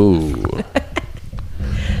 Ooh.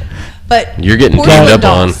 But You're getting porcelain teamed up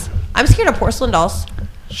dolls. I'm scared of porcelain dolls.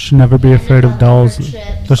 Should never be afraid of dolls.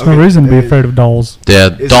 There's no Okay, reason to be afraid of dolls. Yeah.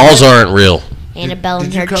 Is Dolls that- aren't real. Annabelle and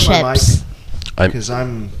Did you her cut my mic? chips. Because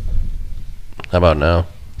I'm. How about now?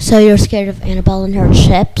 So you're scared of Annabelle and her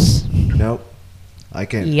chips? Nope. I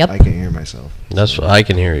can't. Yep. I can't hear myself. That's I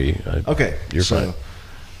can hear you. Okay. You're so,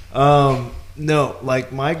 no,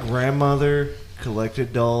 like my grandmother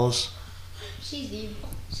collected dolls. She's evil.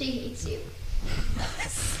 She hates you.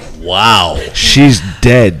 Wow. She's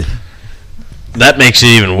dead. That makes it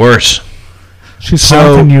even worse. She's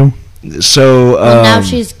So- haunting you. So Well, now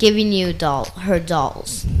she's giving you her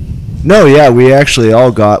dolls. no, yeah, we actually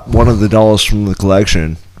all got one of the dolls from the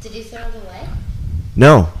collection. Did you throw it away?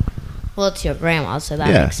 No. Well, it's your grandma, so that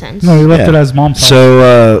Yeah. makes sense. No, he left it at his mom's house.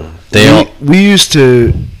 So They we used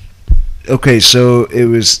to. Okay, so it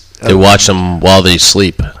was. They watch them while they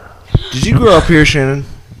sleep. Did you grow up here, Shannon?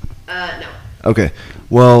 No. Okay.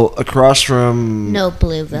 Well, across from No,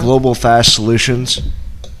 Blueville. Global Fast Solutions,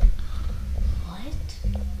 What?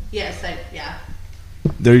 Yes, yeah.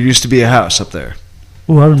 there used to be a house up there.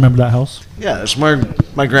 Oh, I remember that house. Yeah, it's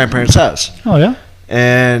my grandparents' house. Oh, yeah?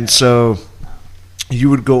 And so you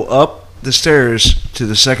would go up the stairs to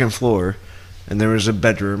the second floor, and there was a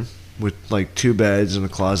bedroom with like 2 beds and a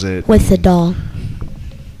closet. With a doll.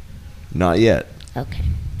 Not yet. Okay.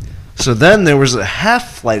 So then there was a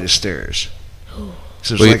half flight of stairs.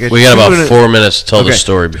 So it's We, like a we got two about and a- 4 minutes to tell the Okay,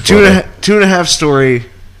 story before two and a half story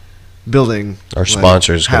building. our like,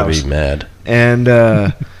 sponsor's going to house. be mad.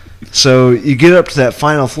 And so you get up to that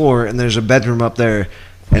final floor, and there's a bedroom up there,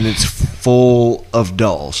 and it's full of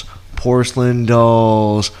dolls. Porcelain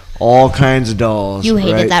dolls, all kinds of dolls. You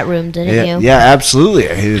hated right? that room, didn't Yeah, you? yeah, absolutely.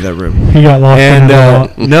 I hated that room. He got lost in And it a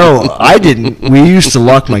lot. no, I didn't. We used to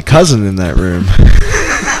lock my cousin in that room.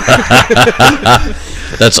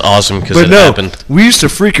 That's awesome because But it no, happened. we used to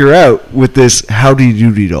freak her out with this Howdy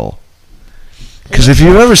Doody doll. Because if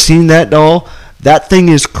you've ever seen that doll, that thing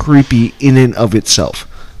is creepy in and of itself.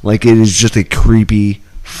 Like, it is just a creepy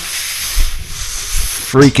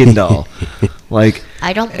freaking doll. Like,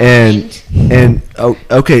 I don't and mind. oh,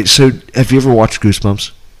 okay. So have you ever watched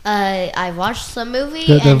Goosebumps? I watched the movie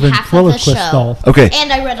The and half of the ventriloquist show. doll. Okay.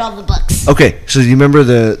 And I read all the books. Okay. So do you remember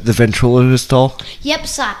the ventriloquist doll? Yep,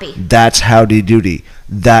 Slappy. That's Howdy Doody.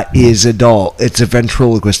 That is a doll. It's a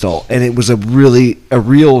ventriloquist doll, and it was a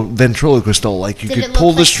real ventriloquist doll. Like you Did could it look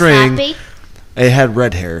pull the like string. Slappy? It had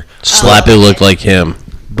red hair, Slappy looked like him.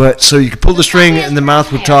 but so you could pull the string, Slappy and the has mouth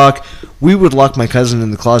red would hair. talk. We would lock my cousin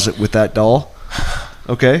in the closet with that doll.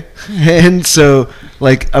 Okay, and so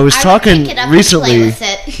like I was I would talking pick it up and play recently with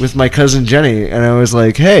it. with my cousin Jenny, and I was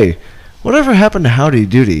like, "Hey, whatever happened to Howdy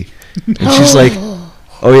Doody?" And she's like,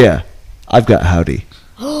 "Oh yeah, I've got Howdy."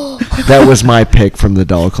 That was my pick from the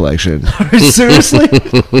doll collection. Seriously?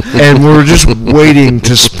 And we're just waiting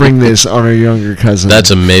to spring this on our younger cousin.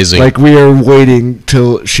 That's amazing. Like, we are waiting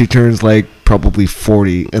till she turns, like, probably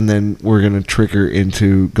 40, and then we're going to trick her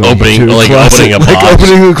into going Opening- into a like, closet. opening a like, box.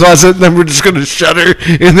 opening the closet, and then we're just going to shut her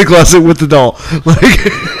in the closet with the doll. Like,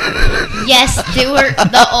 Yes, do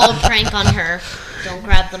the old prank on her. Don't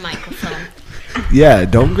grab the microphone. yeah,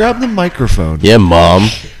 don't grab the microphone. yeah, Mom.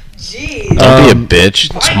 Don't be a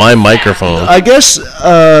bitch. It's my microphone. I guess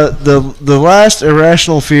the last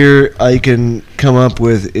irrational fear I can come up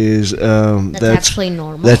with is That's actually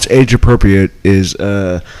normal. that's age appropriate is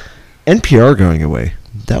NPR going away.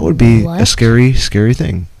 That would be a What? scary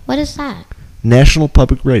thing. What is that? National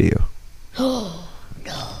Public Radio.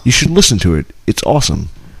 You should listen to it. It's awesome.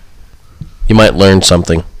 You might learn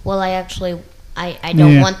something. Well, I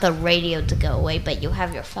don't Yeah. want the radio to go away, but you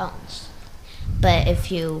have your phones. But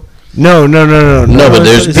if you... No. No, but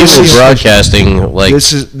there's this people is- broadcasting like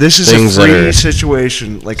This is a things that free are-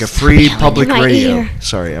 situation, like a free Yelling public in my radio. ear.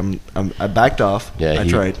 Sorry, I backed off. Yeah, I you-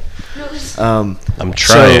 tried. I'm So,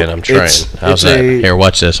 trying. I'm trying. it's- How's it's that? a- Here,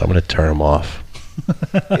 watch this. I'm gonna turn them off.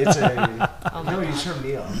 It's a. No, you turned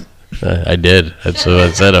me off. I did. That's what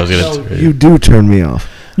I said. I was gonna. You do turn me off.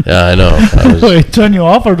 Yeah, I know. I was, Wait, turn you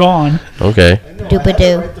off or gone? okay.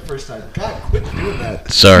 Doobadoo. Right the first time. God, quit doing that.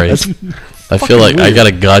 Sorry. That's I feel like I weird. got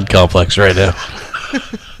a god complex right now.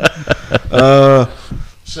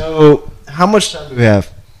 So, how much time do we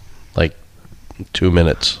have? Like 2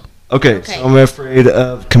 minutes. Okay, Okay. so I'm afraid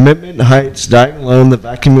of commitment, heights, dying alone, the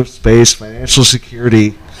vacuum of space, financial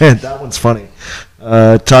security. That one's funny.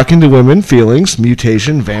 Talking to women, feelings,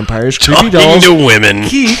 mutation, vampires, creepy Talking dolls. to women.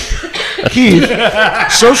 Keith,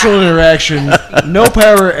 social interaction, no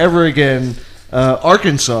power ever again,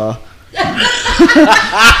 Arkansas, Wait.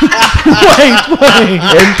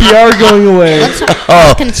 NPR going away.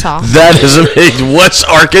 Arkansas. That is amazing. What's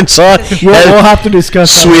Arkansas? We'll have to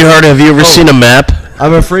discuss that. Sweetheart, have you ever seen a map?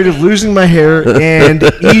 I'm afraid of losing my hair and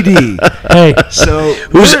ED. Hey, So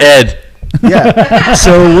Who's we're- Ed? Yeah.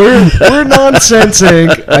 So we're Nonsense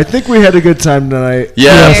Inc. I think we had a good time tonight.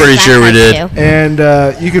 Yeah, I'm There's pretty that sure we one, did. too.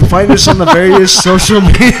 And you can find us on the various social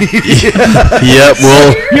media. Yep, well,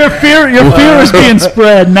 your fear is being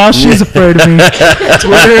spread. Now she's afraid of me.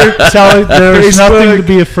 Twitter, Sally, there's Facebook, nothing to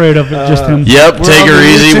be afraid of. Just him. yep, We're take on her the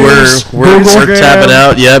easy. YouTubes, We're Instagram. tapping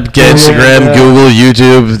out. Yep, get Instagram, And, Google,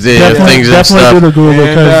 YouTube, Definitely, things and definitely stuff. do the Google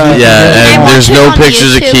And, because Yeah, I and watch there's it no on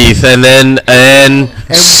pictures of YouTube. Keith. And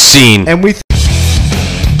scene. And we